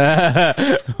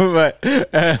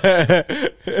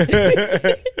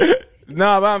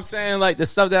 No, but I'm saying like the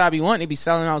stuff that I be wanting, it be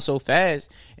selling out so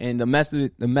fast, and the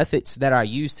methods that I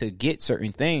use to get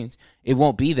certain things, it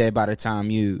won't be there by the time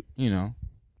you know.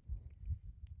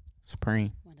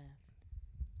 Spring.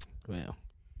 Well,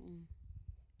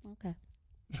 Okay.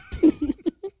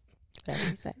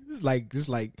 it's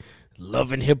like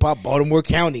loving hip hop, Baltimore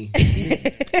County.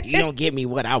 You don't get me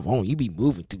what I want. You be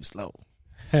moving too slow.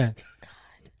 I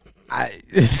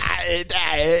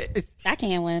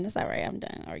can't win. It's all right. I'm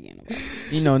done arguing about it.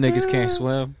 You know niggas can't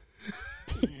swim.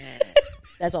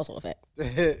 That's also a fact.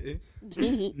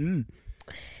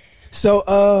 So,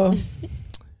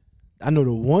 I know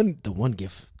the one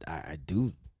gift I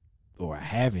do or I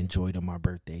have enjoyed on my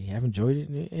birthday. Haven't enjoyed it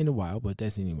in a while, but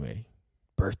that's anyway.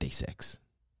 Birthday sex.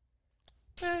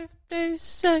 Birthday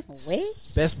sex. Wait.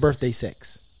 Best birthday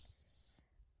sex.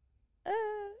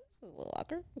 It's a little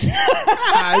awkward. We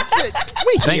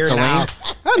Thanks, here now. Elaine.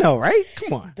 I know, right?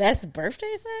 Come on. Best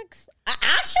birthday sex?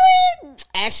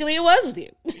 Actually, it was with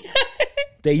you.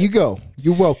 There you go.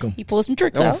 You're welcome. He pulled some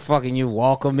tricks Don't out. fucking you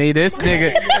welcome me. This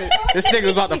nigga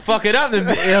was about to fuck it up a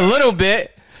little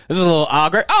bit. This is a little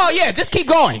awkward. Oh yeah, just keep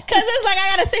going. Because it's like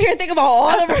I gotta sit here and think about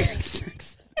all the birthday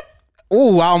sex.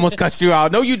 Ooh, I almost cussed you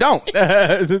out. No, you don't.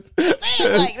 Like, this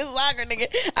is awkward,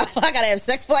 nigga. I gotta have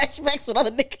sex flashbacks with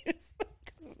other niggas. This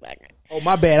is awkward. Oh,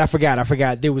 my bad. I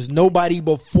forgot. There was nobody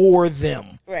before them.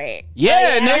 Right. Yeah,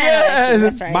 I don't have exes. nigga.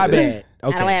 That's right. My bad. I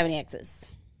don't Okay. have any exes.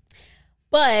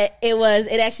 But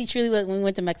it actually truly was when we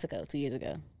went to Mexico 2 years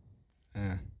ago.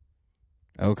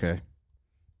 Okay.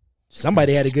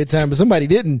 Somebody had a good time, but somebody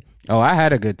didn't. Oh, I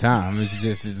had a good time. It's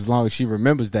just as long as she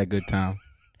remembers that good time.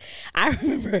 I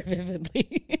remember it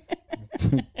vividly.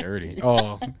 Dirty.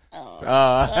 Oh.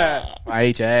 I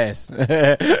ate your ass. We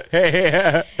support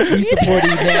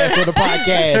these ass on the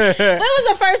podcast. But it was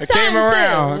the first time. Came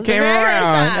around. Too. It was the very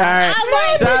first time. All right. I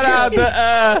was like, Shout out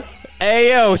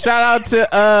to shout out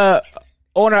to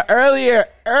on an early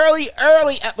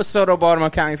episode of Baltimore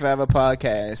County Forever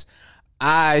podcast.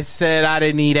 I said I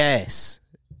didn't eat ass,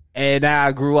 and now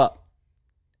I grew up,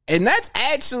 and that's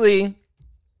actually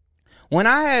when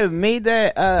I had made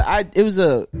that. It was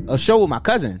a show with my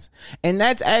cousins, and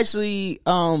that's actually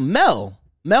Mel.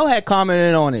 Mel had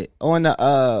commented on it on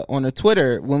the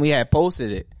Twitter when we had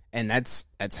posted it, and that's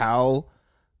how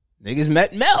niggas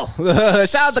met Mel.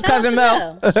 Shout out to cousin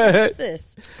Mel. Shout out to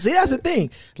sis. See, that's the thing.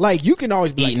 Like, you can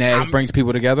always be Eating like, ass brings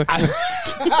people together.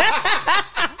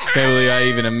 Can't believe I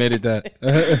even admitted that.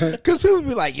 because people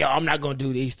be like, yo, I'm not going to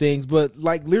do these things. But,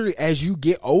 like, literally, as you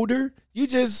get older, you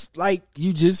just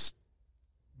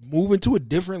move into a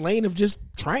different lane of just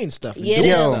trying stuff. And Yeah, doing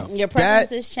it is. stuff. Your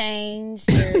preferences change,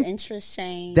 your interests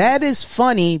change. That is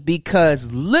funny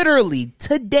because literally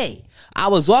today I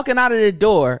was walking out of the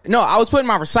door. No, I was putting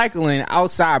my recycling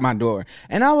outside my door,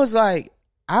 and I was like,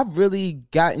 I've really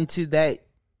gotten to that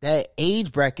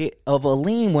age bracket of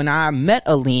Aleem when I met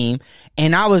Aleem,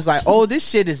 and I was like, oh, this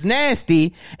shit is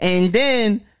nasty. And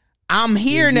then I'm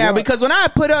here now because when I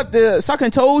put up the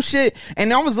sucking toes shit,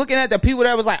 and I was looking at the people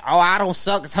that was like, oh, I don't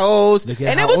suck toes.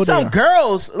 And it was some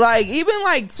girls, like even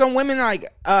like some women, like,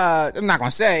 I'm not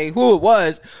going to say who it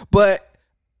was, but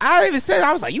I even said,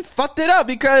 I was like, you fucked it up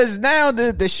because now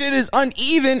the shit is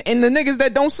uneven and the niggas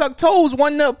that don't suck toes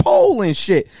won the pole and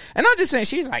shit. And I'm just saying,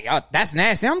 she's like, oh, that's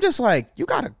nasty. I'm just like, you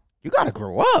gotta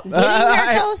grow up. Getting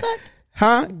her toes sucked?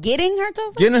 Huh? Getting her toes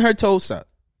sucked? Getting her toes sucked.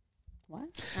 What?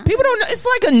 People don't know. It's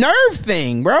like a nerve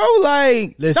thing, bro.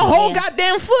 Like, Listen, the whole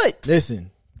goddamn foot.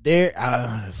 Listen,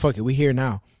 fuck it, we here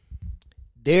now.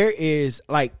 There is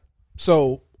like,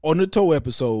 so on the toe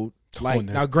episode, like,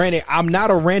 now granted, I'm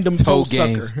not a random toe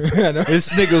sucker.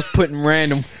 This nigga was putting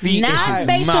random feet in Not his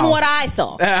based mouth. on what I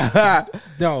saw.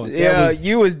 No, Yeah,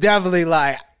 you was definitely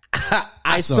like,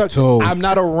 I suck suck toes. I'm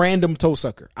not a random toe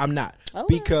sucker. I'm not. Oh,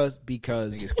 because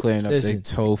niggas clearing up listen, their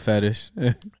toe fetish.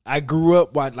 I grew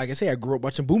up, like I say, I grew up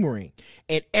watching Boomerang,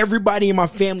 and everybody in my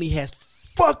family has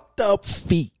fucked up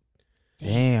feet.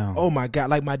 Damn. Oh my god!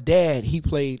 Like my dad, he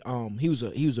played. He was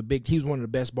one of the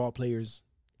best ball players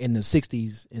in the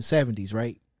 60s and 70s,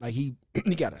 right? Like he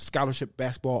got a scholarship,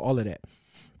 basketball, all of that.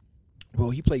 Well,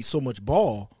 he played so much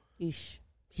ball, Eesh.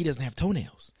 he doesn't have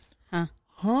toenails.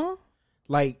 Huh?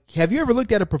 Like, have you ever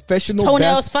looked at a professional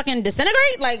Toenails fucking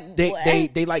disintegrate? Like,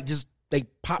 they like just they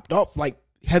popped off. Like,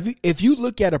 if you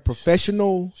look at a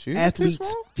professional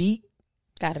athlete's feet,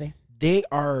 gotta be.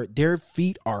 their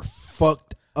feet are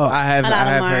fucked up. I have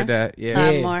are. heard that. A Yeah.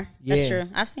 lot more. That's yeah. true.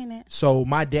 I've seen it. So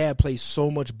my dad plays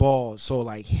so much ball. So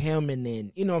like him, and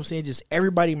then, you know what I'm saying, just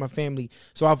everybody in my family.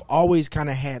 So I've always kind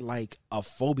of had like a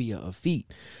phobia of feet.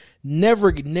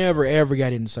 Never ever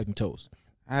got into sucking toes.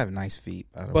 I have nice feet,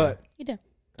 by the way. But You do.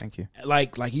 Thank you.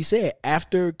 like he said,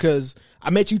 after, because I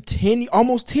met you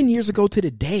almost 10 years ago to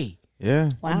the day.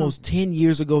 Yeah. Wow. Almost 10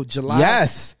 years ago, July.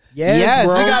 Yes. Yes,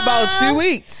 bro. We got about 2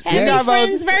 weeks. Happy we got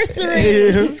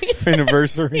friendsversary.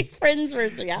 anniversary.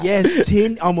 Friendsversary.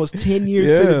 Yes, almost 10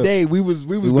 years to the day. We was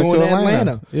going to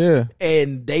Atlanta. Yeah.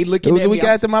 And they looking It was at a me. week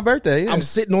after my birthday. Yeah. I'm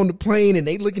sitting on the plane and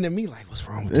they looking at me like, what's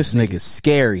wrong with This nigga's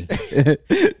scary.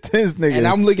 This nigga And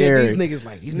I'm is looking scary. at these niggas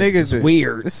like, these niggas is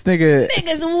weird. This nigga.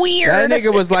 Niggas weird. That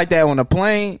nigga was like that on the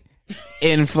plane,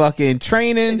 in fucking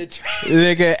training.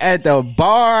 Nigga at the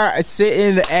bar,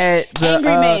 sitting at the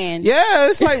Angry man. Yeah,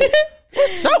 it's like,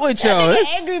 what's up with y'all? Nigga,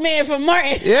 This- angry man from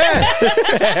Martin. Yeah.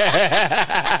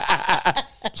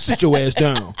 Sit your ass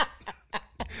down.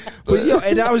 But yo,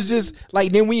 and I was just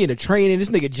like, then we in the train and this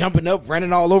nigga jumping up,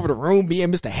 running all over the room,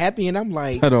 being Mr. Happy, and I'm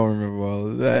like, I don't remember all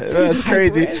of that. That's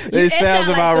crazy. It sounds sounds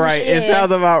like about some right. shit. It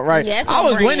sounds about right. Yeah, it's I on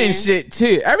was brand. winning shit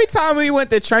too. Every time we went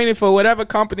to training for whatever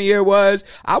company it was,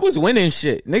 I was winning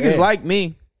shit. Niggas Yeah. like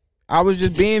me. I was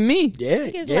just being me. yeah,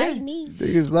 Niggas yeah. like me.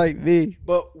 Niggas like me.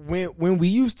 But when we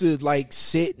used to like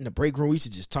sit in the break room, we used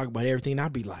to just talk about everything.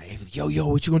 I'd be like, yo,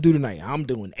 what you gonna do tonight? I'm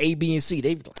doing A, B, and C.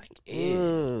 They'd be like, like,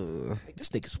 this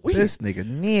nigga's weird. This nigga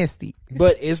nasty.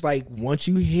 But it's like once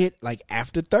you hit like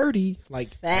after 30, like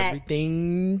Fact.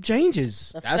 everything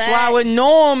changes. That's why with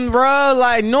Norm, bro,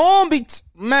 like Norm be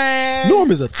man. Norm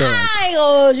is a thug. I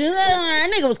told you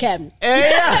that nigga was capping.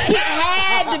 Yeah. He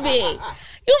had to be.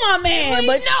 You my man,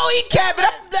 but no, he capped it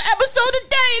up the episode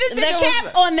today. This the nigga cap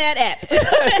was, on that app.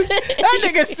 that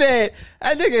nigga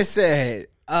said,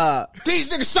 these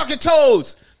niggas sucking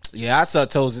toes. Yeah, I suck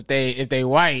toes if they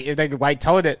white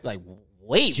toed it. Like,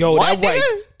 wait, Yo, what, that white,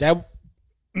 nigga? that.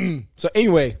 So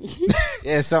anyway,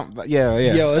 Yeah, something. Yeah.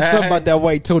 yo, it's something about that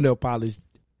white toenail polish.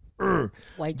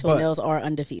 White toenails are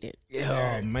undefeated.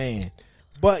 Oh man,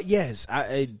 but yes,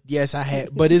 I had,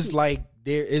 but it's like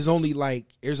there's only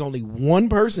one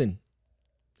person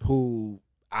who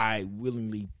I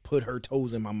willingly put her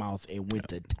toes in my mouth and went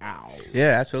to town.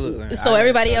 Yeah, absolutely. So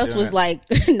everybody else was like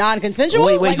non-consensual.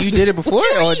 wait, Like, you did it before,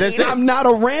 or that's it? I'm not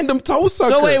a random toe sucker.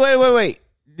 So wait.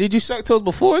 Did you suck toes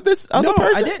before this other No,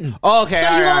 person? I didn't. Oh, okay, So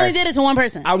all you right, only did it to one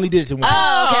person. I only did it to one.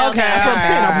 Oh, okay. That's what I'm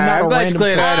saying. I'm not a glad you random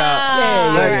cleared toe. that up.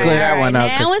 Yeah, Glad you cleared that one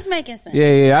up. Now it's making sense.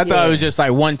 Yeah. I thought Yeah. it was just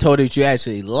like one toe that you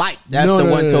actually liked. That's No, the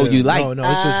no, one no, toe no, you no, liked. No,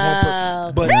 it's just one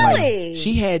person. But really? like,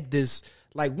 she had this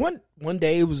like one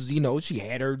day it was, you know, she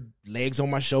had her legs on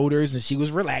my shoulders and she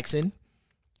was relaxing,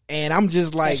 and I'm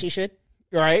just like, As she should.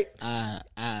 right?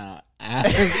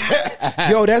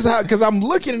 Yo, that's how, because I'm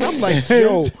looking and I'm like,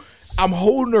 yo, I'm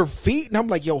holding her feet, and I'm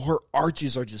like, yo, her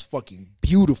arches are just fucking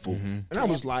beautiful. And I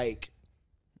was like,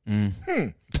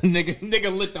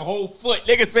 nigga licked the whole foot.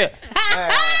 Nigga said,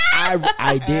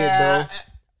 I did, bro.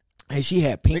 And she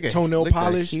had pink toenail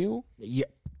polish. Heel? Yeah,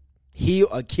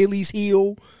 Achilles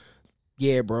heel.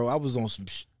 Yeah, bro. I was on some.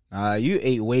 You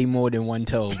ate way more than one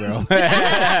toe, bro.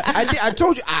 I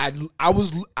told you, I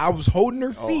was holding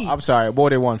her feet. I'm sorry, more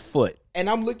than one foot. And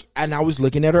I was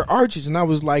looking at her arches, and I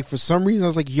was like, for some reason, I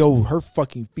was like, yo, her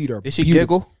fucking feet are. Did she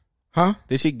beautiful. giggle? Huh?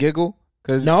 Did she giggle?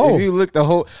 Because No. if you look the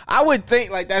whole, I would think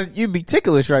like you'd be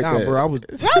ticklish right Nah, there. bro,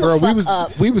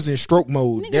 Up. we was in stroke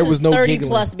mode. Niggas There was is no 30 giggling.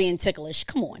 plus being ticklish.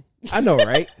 Come on. I know,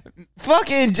 right?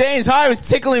 Fucking James Harden was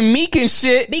tickling Meek and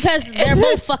shit. Because they're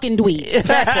both fucking dweebs.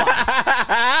 That's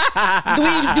why.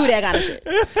 Dweebs do that kind of shit.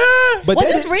 But Was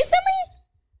that this is- recently?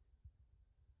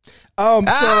 so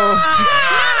No,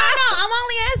 I'm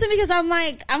only asking because I'm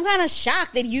like, I'm kind of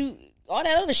shocked that you, all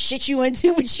that other shit you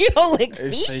into, but you don't like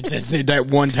She feet. just did that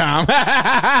one time.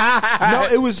 no,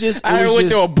 it was just. I went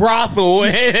to a brothel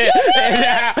and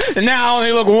now I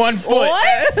only look 1 foot.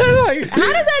 What? Like,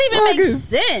 How does that even make fucking-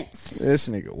 sense? This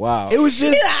nigga, wow. It was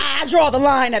just. I draw the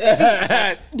line at the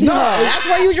feet. No, That's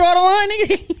where you draw the line,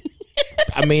 nigga.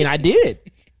 I mean, I did.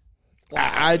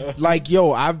 I like,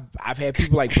 yo, I've had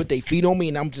people like put their feet on me,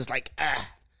 and I'm just like,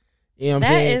 you know what I'm That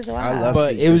saying? is wild. I love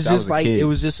But feet it was since I just a like kid. it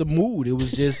was just a mood. It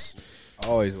was just, I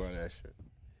always love that shit.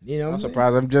 you know, what I'm I'm saying?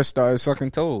 surprised I'm just started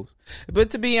sucking toes. But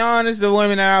to be honest, the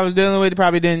women that I was dealing with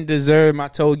probably didn't deserve my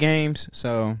toe games.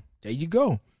 So, There you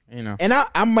go. you know. And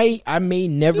I may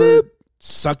never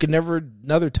suck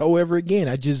another toe ever again.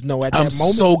 I just know at that I'm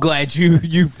moment. so glad you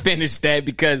finished that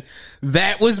because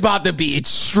that was about to be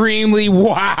extremely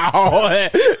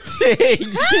wild.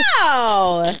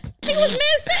 How? He was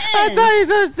missing. I thought he was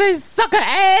going to say sucker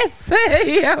ass.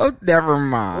 Yo, never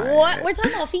mind. What? We're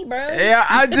talking about feet, bro.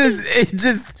 Yeah,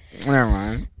 never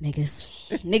mind.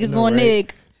 Niggas going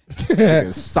nig.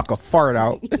 Suck a fart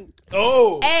out.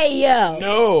 Oh Hey,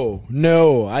 yo.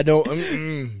 no, I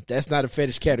don't. That's not a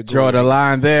fetish category. Draw the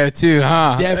line there too,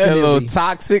 huh? Definitely. A little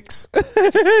toxics.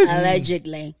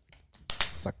 Allegedly.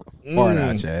 Suck a fart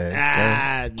out your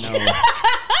ass. No.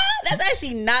 That's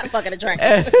actually not fucking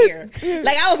attractive to hear.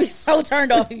 Like, I would be so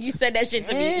turned off if you said that shit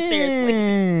to me.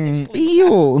 Seriously.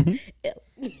 Ew.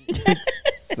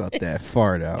 Suck that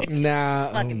fart out. Nah.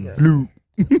 Fucking good. Bloop.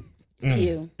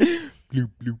 Pew. Bloop,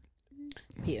 bloop.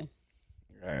 Pew.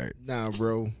 All right. Nah,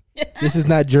 bro. This is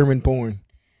not German porn.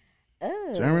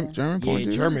 German porn. Yeah,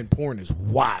 dude? German porn is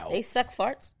wild. They suck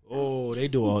farts. Oh, they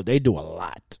do a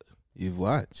lot. You've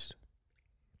watched.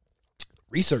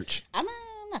 Research. I'm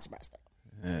not surprised,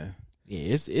 though. Yeah.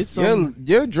 Yeah, it's some,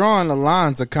 You're drawing the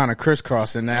lines are kind of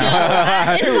crisscrossing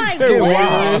now. It's like,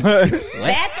 what?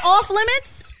 That's off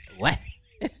limits? What?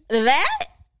 That?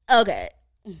 Okay.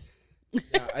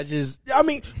 I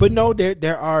mean, but no, there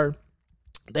are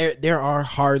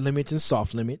hard limits and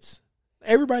soft limits.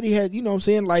 Everybody has, you know what I'm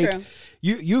saying? Like True.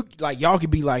 you like y'all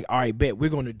could be like, all right, bet we're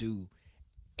gonna do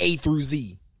A through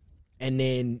Z. And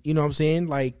then, you know what I'm saying?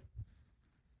 Like,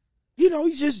 you know,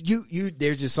 you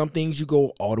there's just some things you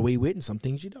go all the way with and some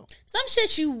things you don't. Some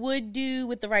shit you would do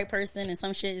with the right person, and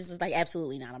some shit is just like,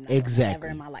 absolutely not. I'm not Exactly. ever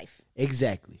in my life.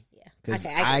 Exactly. Yeah. Because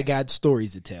Okay, I agree. got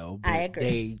stories to tell. But I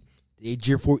agree. They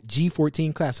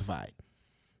G14 classified.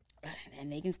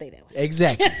 And they can stay that way.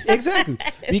 Exactly.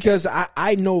 Because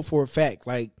I know for a fact,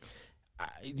 like,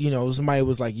 you know, somebody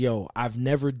was like, yo, I've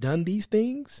never done these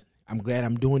things. I'm glad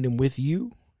I'm doing them with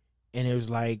you. And it was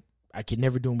like, I could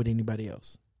never do them with anybody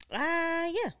else. Yeah.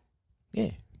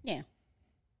 Yeah. Yeah.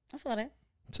 I feel that.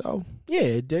 So,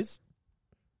 yeah,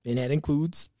 and that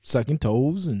includes sucking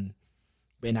toes and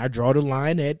I draw the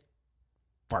line at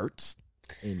farts.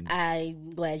 And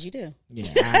I'm glad you do. yeah,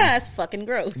 That's fucking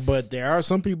gross. but there are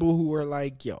some people who are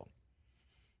like, yo,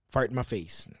 fart in my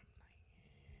face.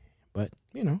 But,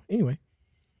 you know, anyway.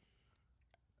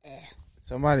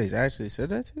 Somebody's actually said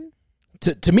that to you?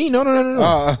 To me, no.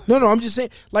 No, I'm just saying,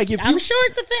 like, if I'm you, sure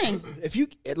it's a thing. if you,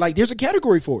 like, there's a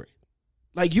category for it.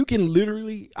 Like, you can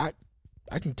literally, I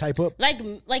can type up.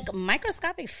 Like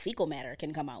microscopic fecal matter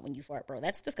can come out when you fart, bro.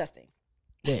 That's disgusting.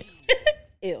 Yeah.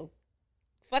 Ew.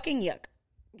 Fucking yuck.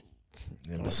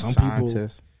 But some people,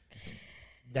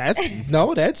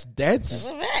 that's That's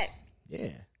a fact. yeah.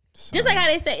 Just like how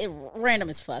they say it random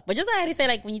as fuck. But just like how they say,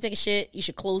 like, when you take a shit, you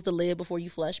should close the lid before you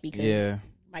flush because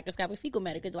microscopic fecal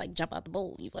matter could like jump out the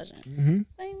bowl when you flush it. Mm-hmm.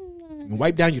 Same. And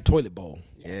wipe down your toilet bowl.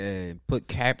 Yeah, put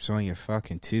caps on your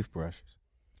fucking toothbrushes.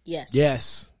 Yes.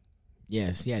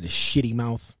 Yes. He had a shitty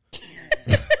mouth.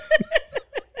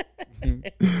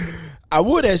 I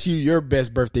would ask you your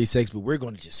best birthday sex, but we're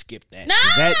going to just skip that. Nah.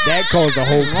 That caused a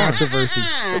whole controversy.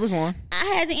 It was one. I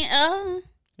had to.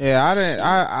 Yeah, I didn't.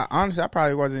 I honestly, I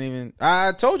probably wasn't even.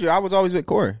 I told you I was always with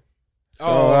Corey. So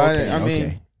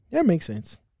okay. That makes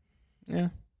sense. Yeah.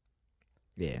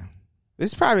 This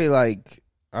is probably like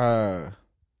my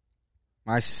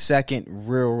second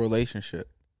real relationship.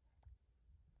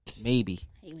 Maybe.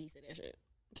 I hate when he said that shit.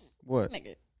 What?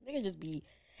 Nigga just be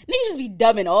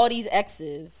dubbing all these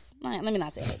exes. Let me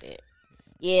not say it like that.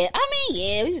 Yeah,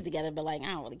 we was together, but like I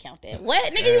don't really count that.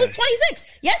 What, nigga? You was 26.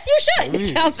 Yes, you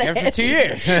should count that. After 2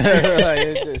 years,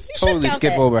 just totally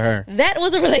skip over her. That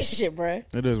was a relationship, bro.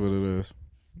 It is what it is.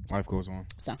 Life goes on.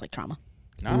 Sounds like trauma.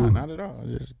 Nah, not at all.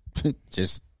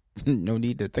 Just no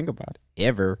need to think about it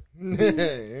ever.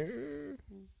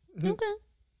 Okay.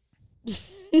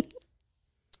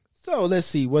 So let's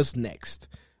see what's next.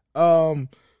 So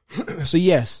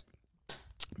yes,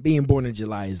 being born in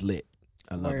July is lit.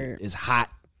 I love it. It's hot.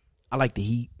 I like the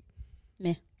heat.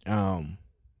 Meh. I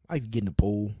like to get in the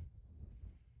pool.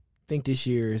 I think this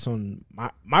year it's on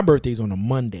my birthday's on a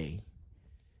Monday.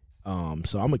 So I'm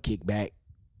gonna kick back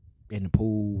in the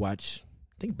pool, watch.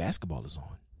 I think basketball is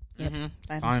on. Yep.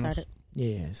 Finals. Started.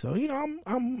 Yeah. So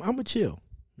I'm a chill.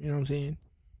 You know what I'm saying?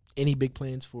 Any big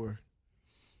plans for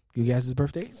you guys'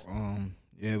 birthdays?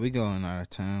 Yeah, we going out of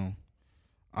town.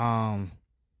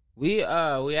 We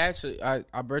actually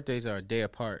our birthdays are a day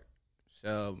apart.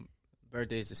 So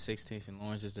birthday's the 16th and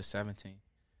Lawrence is the 17th.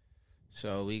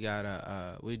 So we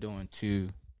got we doing two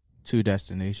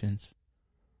destinations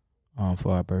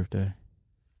for our birthday.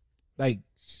 Like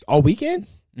all weekend?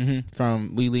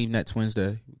 Mm-hmm. We leave next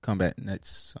Wednesday, we come back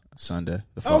next Sunday.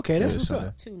 Okay, that's what's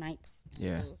up. 2 nights.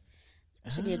 Yeah.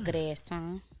 It should be a good ass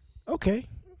time. Okay.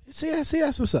 See,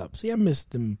 that's what's up. See, I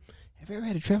missed them. Have you ever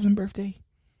had a traveling birthday?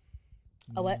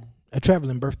 A what? A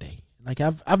traveling birthday. Like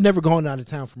I've never gone out of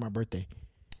town for my birthday.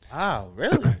 Oh,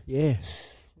 really? Yeah.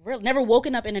 Never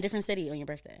woken up in a different city on your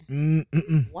birthday.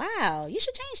 Mm-mm. Wow, you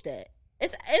should change that.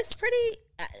 It's pretty.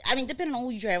 I mean, depending on who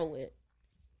you travel with.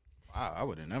 Wow, I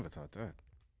would have never thought that.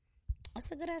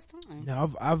 That's a good ass time.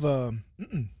 No, I've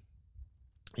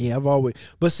yeah, I've always.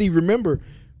 But see, remember,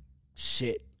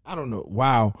 shit. I don't know.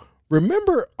 Wow.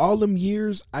 Remember all them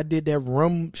years I did that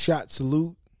rum shot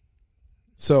salute?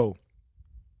 So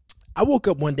I woke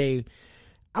up one day,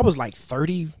 I was like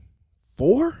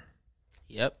 34.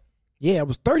 Yep. Yeah, I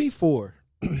was 34.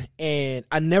 And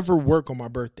I never work on my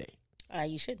birthday.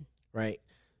 You should. Right.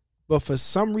 But for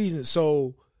some reason,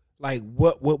 so like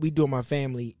what we do in my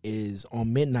family is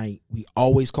on midnight, we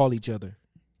always call each other.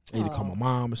 Either call my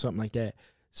mom or something like that.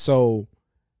 So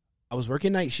I was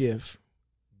working night shift,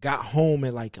 got home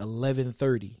at like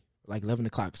 11:30, like 11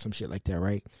 o'clock or some shit like that,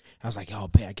 right? I was like, oh,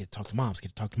 bet I get to talk to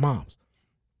moms.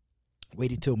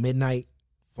 Waited till midnight,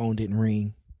 phone didn't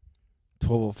ring.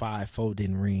 12:05, phone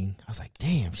didn't ring. I was like,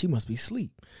 damn, she must be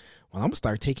asleep. Well, I'm going to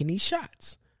start taking these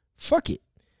shots. Fuck it.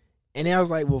 And then I was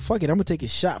like, well, fuck it. I'm going to take a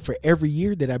shot for every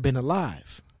year that I've been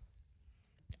alive.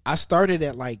 I started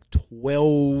at like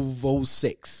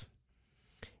 12:06.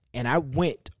 And I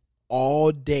went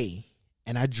all day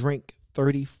and I drank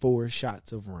 34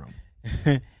 shots of rum.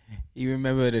 You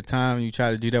remember the time you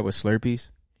tried to do that with Slurpees?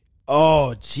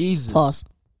 Oh, Jesus. Pause.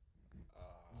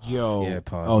 Yo. Yeah,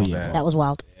 pause. Oh, my yeah. bad. That was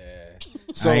wild.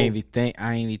 So, I ain't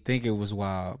even think it was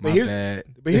wild. But My bad.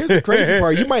 But here's the crazy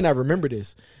part. You might not remember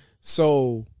this.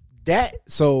 So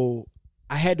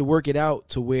I had to work it out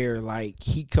to where like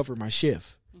he covered my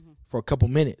shift for a couple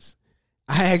minutes.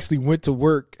 I actually went to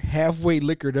work halfway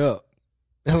liquored up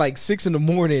at like 6 a.m.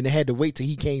 and had to wait till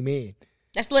he came in.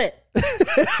 That's lit.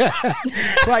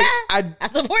 Like I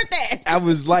support that. I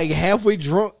was like halfway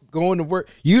drunk going to work.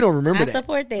 You don't remember I that.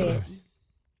 support that.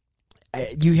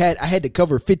 I had to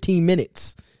cover 15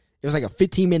 minutes. It was like a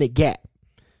 15-minute gap.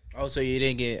 Oh, so you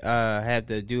didn't get had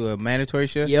to do a mandatory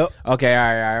shift? Yep. Okay, all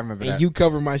right, I remember And that. you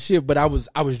covered my shift, but I was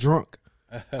drunk.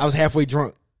 I was halfway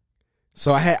drunk.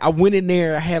 So I went in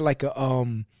there. I had like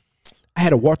I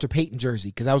had a Walter Payton jersey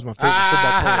because that was my favorite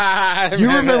football player.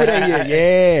 You remember that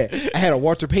year? Yeah. I had a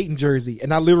Walter Payton jersey,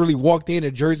 and I literally walked in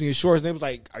a jersey and shorts, and they was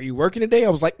like, "Are you working today?" I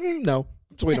was like, "No,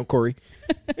 I'm just waiting on Corey."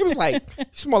 It was like, "You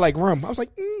smell like rum." I was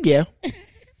like, "Yeah."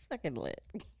 Fucking lit.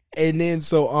 And then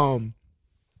so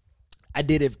I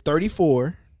did it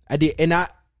 34. I did, and I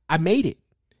made it.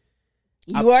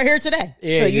 You are here today.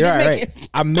 Yeah, so you you're didn't right, make right. it.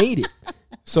 I made it.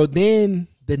 So then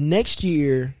the next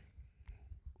year,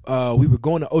 we were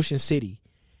going to Ocean City,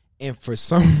 and for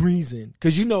some reason,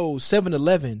 because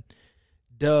 7-Eleven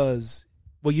does,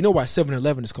 well, you know why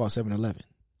 7-Eleven is called 7-Eleven?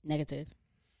 Negative.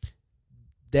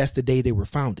 That's the day they were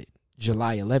founded,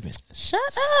 July 11th. Shut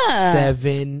up.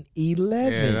 7-Eleven.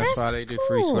 Yeah, that's why they do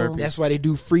free cool. Slurpees. That's why they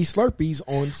do free Slurpees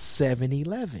on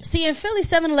 7-Eleven. See, in Philly,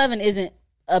 7-Eleven isn't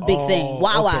a big thing.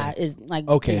 Wawa is like,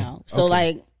 Okay. you know. So,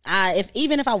 Okay. like,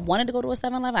 even if I wanted to go to a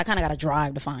 7-Eleven, I kind of got to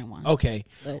drive to find one. Okay.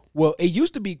 But- Well, it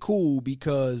used to be cool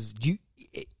because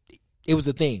it was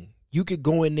a thing. You could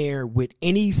go in there with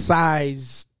any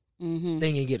size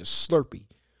thing and get a Slurpee.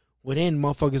 Well, then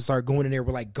motherfuckers start going in there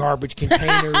with like garbage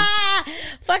containers.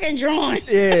 Fucking drawn.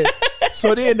 Yeah.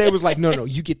 So then they was like, no,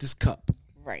 you get this cup.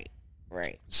 Right.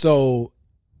 So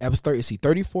that was 30. See,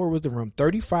 34 was the room.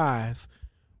 35,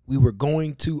 we were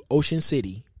going to Ocean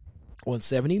City on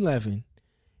 7-Eleven,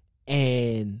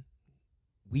 and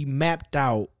we mapped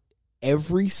out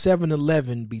every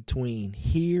 7-Eleven between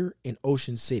here and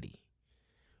Ocean City.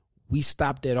 We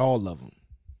stopped at all of them.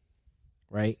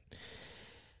 Right?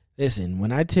 Listen,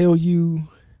 when I tell you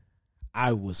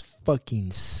I was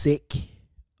fucking sick.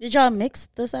 Did y'all mix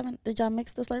the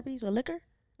Slurpees with liquor?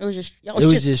 It was just It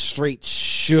was just straight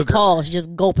sugar. pause,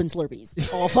 just gulping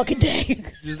Slurpees all fucking day.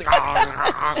 Just,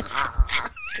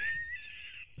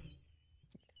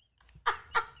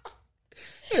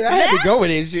 I had to go with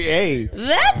it. Hey,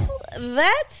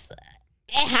 That's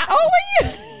how old were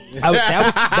you?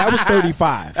 that was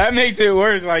 35. That makes it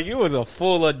worse. Like, you was a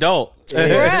full adult.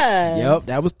 Bruh. Yep,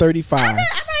 that was 35. I probably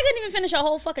couldn't even finish a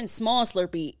whole fucking small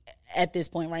Slurpee at this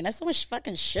point, right? That's so much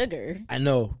fucking sugar. I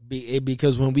know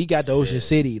because when we got to Ocean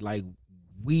City, like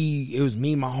it was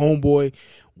me and my homeboy.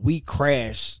 We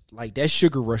crashed. Like that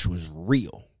sugar rush was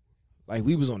real. Like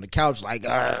we was on the couch, like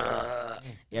yeah,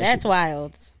 That's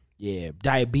wild. yeah,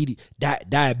 diabetes.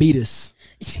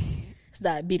 It's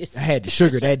diabetes. I had the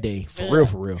sugar that day for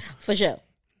real. For sure.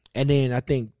 And then I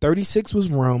think 36 was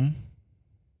rum.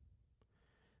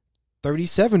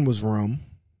 37 was rum.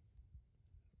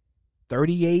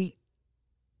 38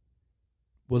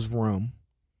 was rum.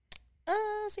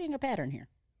 Seeing a pattern here.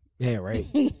 Yeah, right.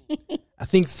 I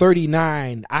think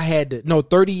 39, I had to, no,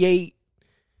 38.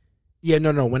 Yeah,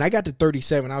 no. When I got to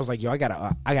 37, I was like, yo, I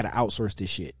gotta outsource this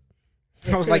shit.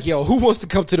 I was like, yo, who wants to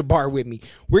come to the bar with me?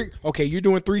 Okay, you're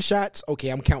doing 3 shots? Okay,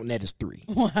 I'm counting that as 3.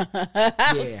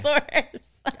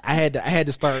 Outsource. I had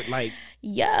to start like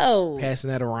Yo. passing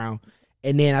that around.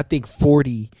 And then I think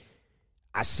 40,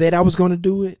 I said I was going to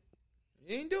do it.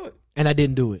 You didn't do it. And I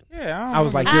didn't do it. Yeah, I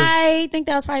was like, I think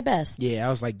that was probably best. yeah, I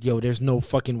was like, yo, there's no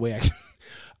fucking way.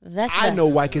 That's I best. know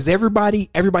why, because everybody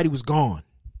was gone.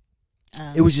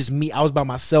 It was just me. I was by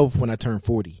myself when I turned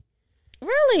 40.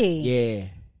 Really? Yeah.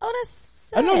 Oh, that's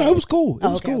sad. No, it was cool. It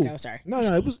Oh, was okay, cool. okay, I'm sorry. No,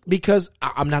 it was because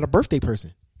I'm not a birthday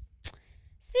person.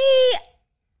 See,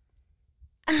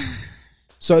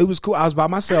 So it was cool. I was by I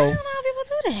myself. don't know how people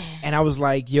do that. And I was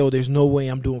like, yo, there's no way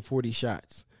I'm doing 40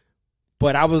 shots.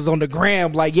 But I was on the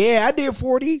gram like, yeah, I did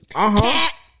 40. Uh-huh.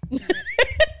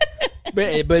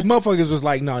 but motherfuckers was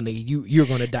like, no, nigga, you're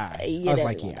going to die. Yeah, I was that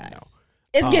like, is gonna yeah, I die. know.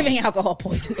 It's giving alcohol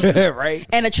poisoning Right?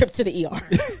 and a trip to the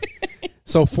ER.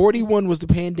 So 41 was the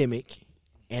pandemic,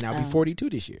 and I'll be 42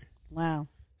 this year. Wow.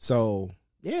 So,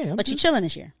 yeah. But you chilling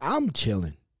this year. I'm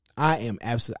chilling. I am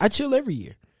absolutely. I chill every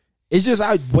year. It's just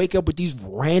I wake up with these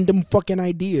random fucking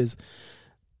ideas.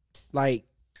 Like,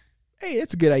 hey,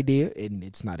 that's a good idea, and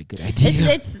it's not a good idea.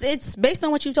 It's based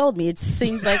on what you told me. It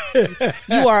seems like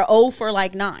you are 0 for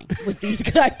like 9 with these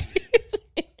good ideas.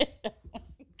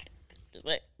 Just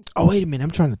like, Oh, wait a minute.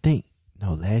 I'm trying to think.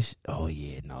 Last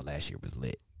year was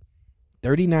lit.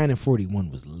 39 and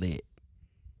 41 was lit.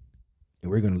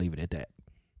 And we're going to leave it at that.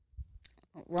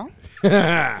 well,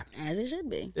 as it should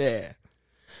be. Yeah.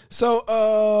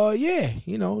 So, yeah,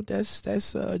 that's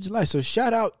July. So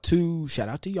shout out to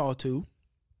y'all too.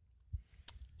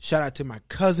 Shout out to my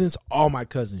cousins, all my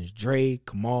cousins, Dre,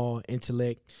 Kamal,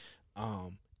 Intellect.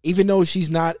 Even though she's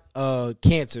not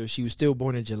Cancer, she was still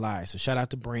born in July. So shout out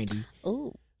to Brandy.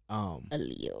 Ooh. A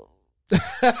Leo.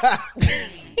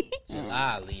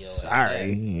 July, Leo.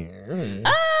 Sorry.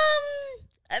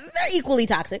 They're equally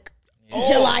toxic.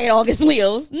 July and August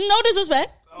Leos. No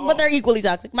disrespect, but they're equally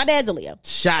toxic. My dad's a Leo.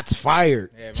 Shots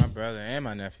fired. Yeah, my brother and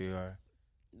my nephew are.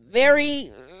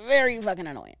 Very, very fucking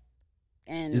annoying.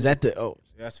 And Is that the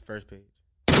That's the first page.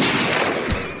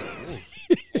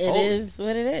 it is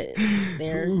what it is.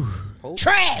 They're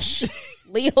trash.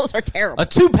 Leos are terrible. a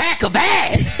 2-pack of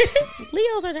ass?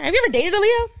 Leos are terrible. Have you ever dated a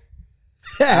Leo?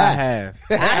 I have.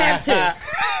 I have too.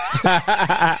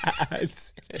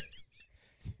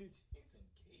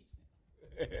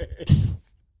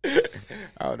 I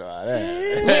don't know how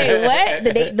that. Wait, what?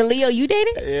 The Leo you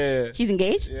dated? Yeah. She's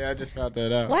engaged? Yeah, I just found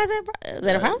that out. Why is that? Is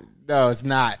that a problem? No, it's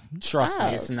not. Trust Oh.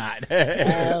 me, it's not.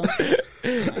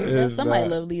 Somebody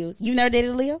love Leos. You never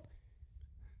dated a Leo?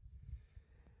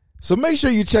 So make sure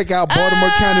you check out Baltimore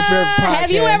County Fair podcast.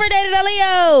 Have you ever dated a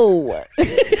Leo?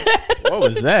 What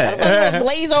was that?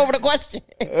 Glaze over the question.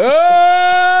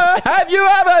 Have you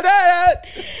ever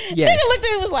dated? Yes. Nigga looked at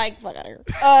me and was like, fuck out of here.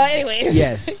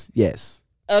 Anyways. Yes.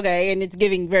 Okay, and it's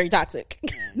giving very toxic.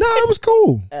 No, it was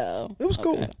cool. Oh. It was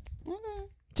cool. Okay.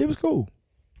 It was cool.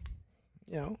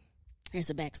 You know. Here's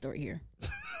a backstory here.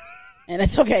 And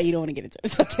it's okay. You don't want to get into it.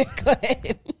 It's okay. Go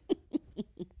ahead.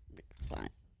 It's fine.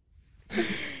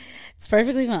 It's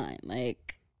perfectly fine.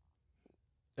 Like,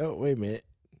 Oh, wait a minute.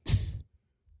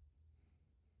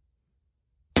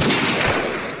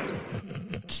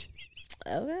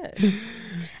 okay.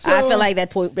 I feel like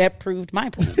that proved my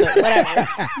point. But whatever.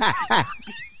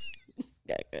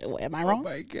 Am I Oh wrong?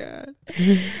 my God.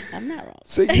 I'm not wrong.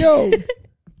 So, yo.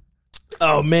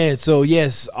 Oh, man. So,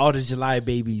 yes, all the July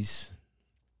babies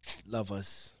love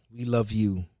us. We love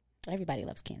you. Everybody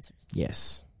loves cancers.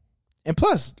 Yes. And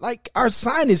plus, like, our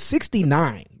sign is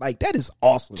 69. Like, that is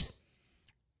awesome.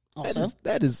 Also,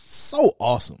 That is so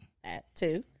awesome. that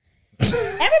too.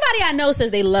 Everybody I know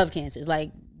says they love cancers.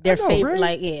 Like, their I know, favorite. right?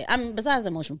 Like, yeah. I mean, besides the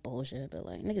emotional bullshit, but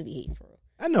like, niggas be hating for real.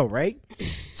 I know, right?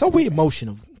 So we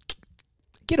emotional.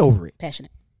 Get over it.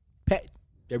 Passionate.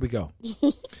 There we go.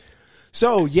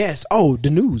 So, yes. Oh, the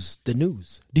news. The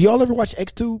news. Do y'all ever watch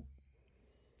Xtube?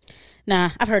 Nah,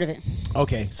 I've heard of it.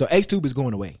 Okay. So, Xtube is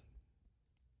going away.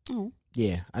 Oh.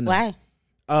 Yeah, I know. Why?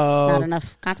 Not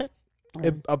enough content?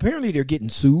 Apparently, they're getting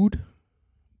sued.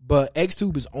 But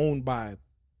Xtube is owned by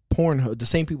Pornhub, the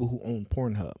same people who own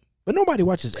Pornhub. But nobody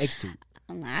watches Xtube.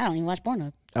 I don't even watch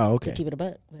Pornhub. Oh, okay. To keep it a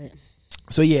buck. But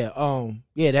So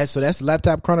that's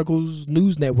Laptop Chronicles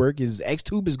News Network. Is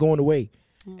Xtube is going away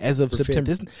as of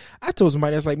September. I told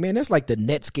somebody that's like, man, that's like the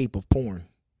Netscape of porn.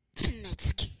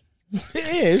 Yeah,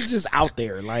 it's just out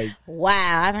there, like wow,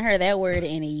 I haven't heard that word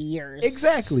in years.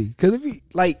 exactly. Because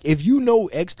if you know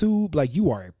Xtube, like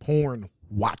you are a porn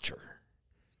watcher.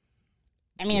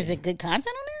 I mean, is it good content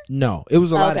on there? No, it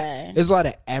was a lot of Okay. it's a lot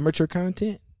of amateur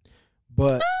content,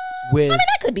 but I mean,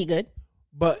 that could be good.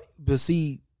 but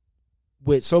see.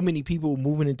 With so many people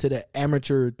moving into the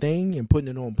amateur thing and putting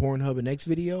it on Pornhub and X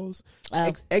videos,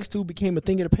 Oh. Xtube became a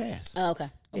thing of the past. Oh, okay.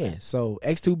 Yeah, so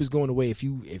Xtube is going away if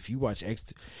you watch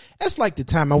Xtube. That's like the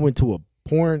time I went to a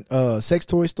porn sex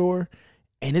toy store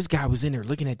and this guy was in there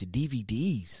looking at the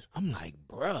DVDs. I'm like,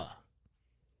 bruh.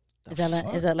 Is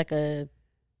that like a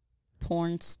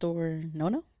porn store?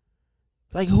 No.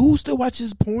 Like who still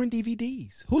watches porn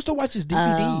DVDs? Who still watches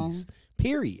DVDs?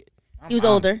 Period. He was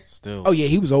older. Still. Oh yeah,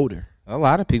 he was older. A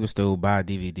lot of people still buy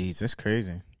DVDs. That's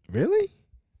crazy. Really?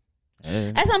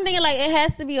 Yeah. That's what I'm thinking. Like, it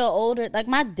has to be an older. Like,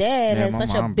 my dad has my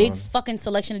such a mom big bought it. fucking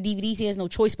selection of DVDs. He has no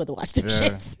choice but to watch them Yeah.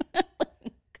 shits.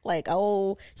 Like a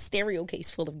whole stereo case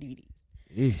full of DVDs.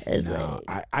 It's No,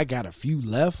 like- I got a few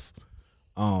left.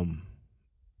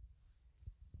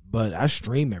 But I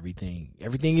stream everything.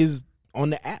 Everything is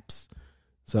on the apps.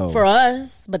 So For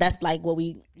us, but that's like what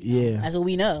we. yeah. That's what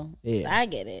we know. Yeah. I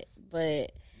get it,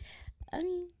 but I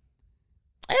mean,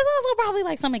 there's also probably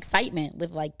like some excitement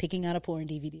with like picking out a porn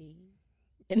DVD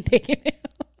and making it.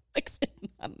 Like,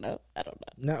 I don't know.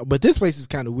 No, but this place is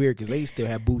kind of weird because they still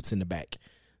have boots in the back.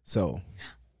 So,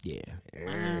 yeah.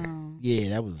 Wow. Yeah,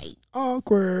 that was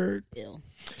awkward. Still.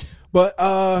 But,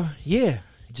 yeah,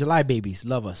 July babies,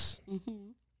 love us.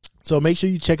 So make sure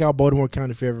you check out Baltimore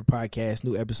County Favorite Podcast,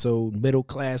 new episode, Middle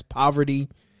Class Poverty.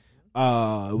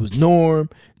 It was Norm,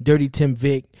 Dirty Tim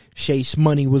Vic, Shay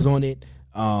Shmoney was on it.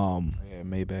 Yeah,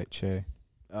 Maybach Che.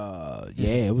 Yeah,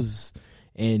 it was,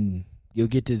 and you'll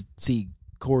get to see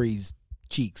Corey's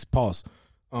cheeks. Pause.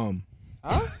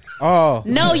 Oh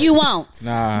No, you won't.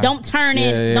 Nah. Don't turn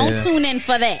in. Yeah, Don't yeah. tune in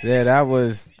for that. yeah, that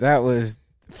was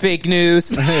fake news.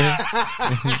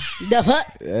 The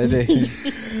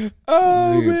fuck?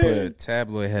 Oh, We man. put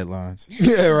tabloid headlines.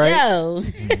 Yeah, right. Yo.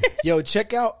 Yo,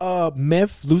 check out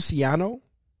Meth Luciano.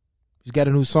 He's got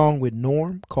a new song with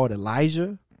Norm called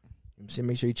Elijah. So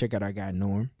make sure you check out our guy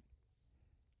Norm.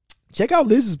 Check out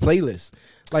Liz's playlist.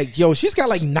 Like, yo, she's got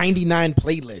like 99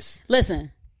 playlists.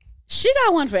 Listen, she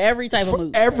got one for every type of For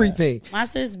movie. everything. My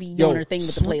sis be doing her thing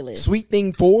with the playlist. Sweet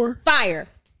Thing 4. Fire.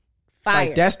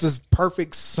 Like, that's the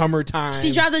perfect summertime.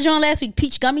 She dropped the joint last week,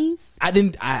 Peach Gummies.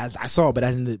 I saw it, but I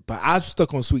didn't. But I was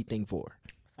stuck on Sweet Thing 4.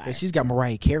 Fire. She's got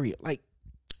Mariah Carey. Like,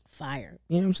 Fire.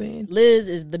 you know what I'm saying? Liz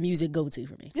is the music go-to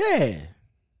for me. Yeah.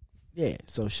 Yeah.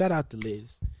 So shout out to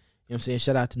Liz. You know what I'm saying?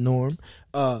 Shout out to Norm.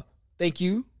 Thank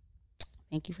you.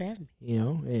 Thank you for having me. You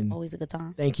know, and Always a good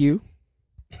time. thank you.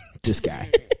 This guy.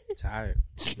 Tired.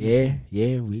 Yeah,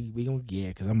 we gonna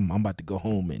because I'm about to go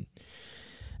home and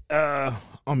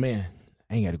oh man,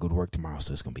 I ain't gotta go to work tomorrow,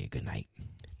 so it's gonna be a good night.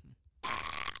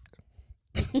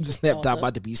 This laptop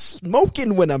about to be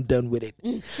smoking when I'm done with it.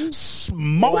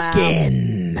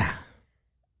 Smoking.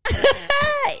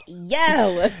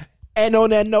 Yo. And on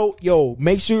that note, yo,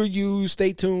 make sure you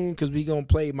stay tuned because we going to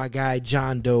play my guy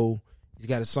John Doe. He's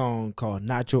got a song called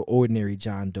Not Your Ordinary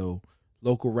John Doe.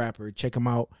 Local rapper. Check him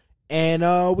out. And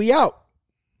we out.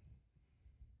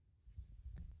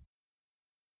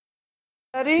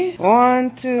 Ready?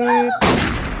 1, 2, 3.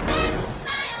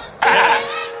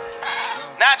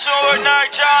 Not your ordinary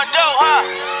John Doe, huh?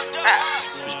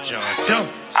 It's John Doe.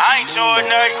 I ain't your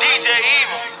ordinary DJ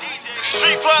either.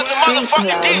 Street plug the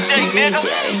motherfucking DJ, nigga.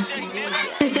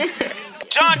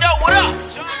 John Doe, what up?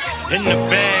 In the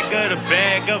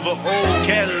bag of an old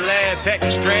Cadillac, packing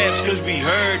straps, cause we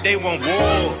heard they want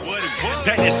war.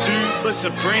 Pack the Super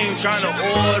Supreme, tryna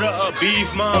order a beef,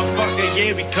 motherfucker,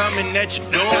 yeah, we coming at your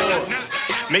door.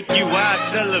 Make you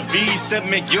hasta la vista,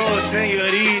 make your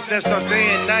señorita start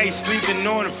staying nice, sleeping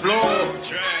on the floor.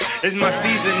 It's my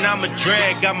season, I'ma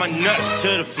drag, got my nuts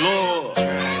to the floor.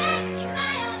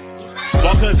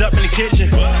 Walkers up in the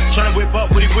kitchen, tryna whip up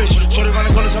what he wish. Shorty around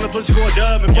the corner, tell the pussy for a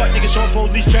dub. And fuck niggas showing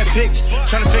police trap pics,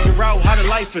 tryna figure out how the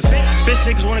life is. Bitch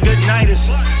niggas wanna good nighters,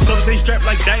 so they strapped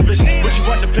like diapers. But you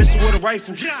want the pistol or the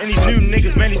rifle? And these new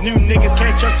niggas, man, these new niggas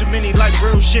can't trust too many like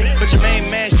real shit. But your main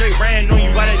man straight ran on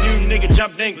you while that new nigga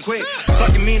jumped in quick.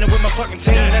 Fucking mean with my fucking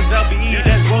team, that's LBE,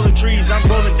 that's rolling trees. I'm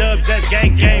rolling dubs, that's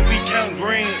gang, we count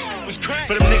green.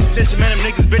 For them niggas stitching, man, them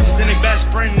niggas bitches and they best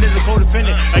friend is a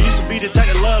co-defendant. I used to be the type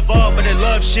that love all, but that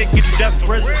love shit get you death to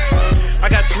prison. I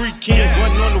got 3 kids,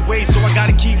 one on the way, so I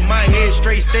gotta keep my head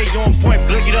straight, stay on point,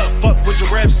 blick it up, fuck what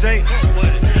your rap say.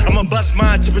 I'ma bust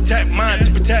mine to protect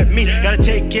me. Gotta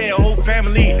take care of whole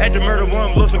family. At the murder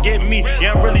one, Lord forgive me.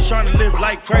 Yeah, I'm really trying to live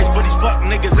like Christ, but these fuck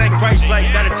niggas ain't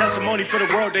Christ-like. Got a testimony for the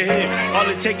world to hear. All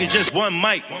it take is just one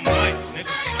mic.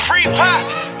 Free pop,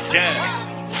 yeah.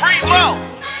 Free low.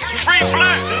 Free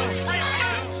Blue,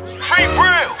 free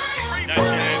Brill,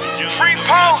 free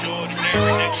Pole,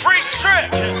 free Trill,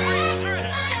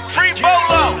 free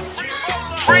Bolo,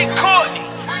 free Courtney,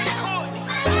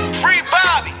 free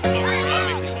Bobby,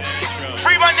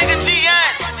 free my nigga G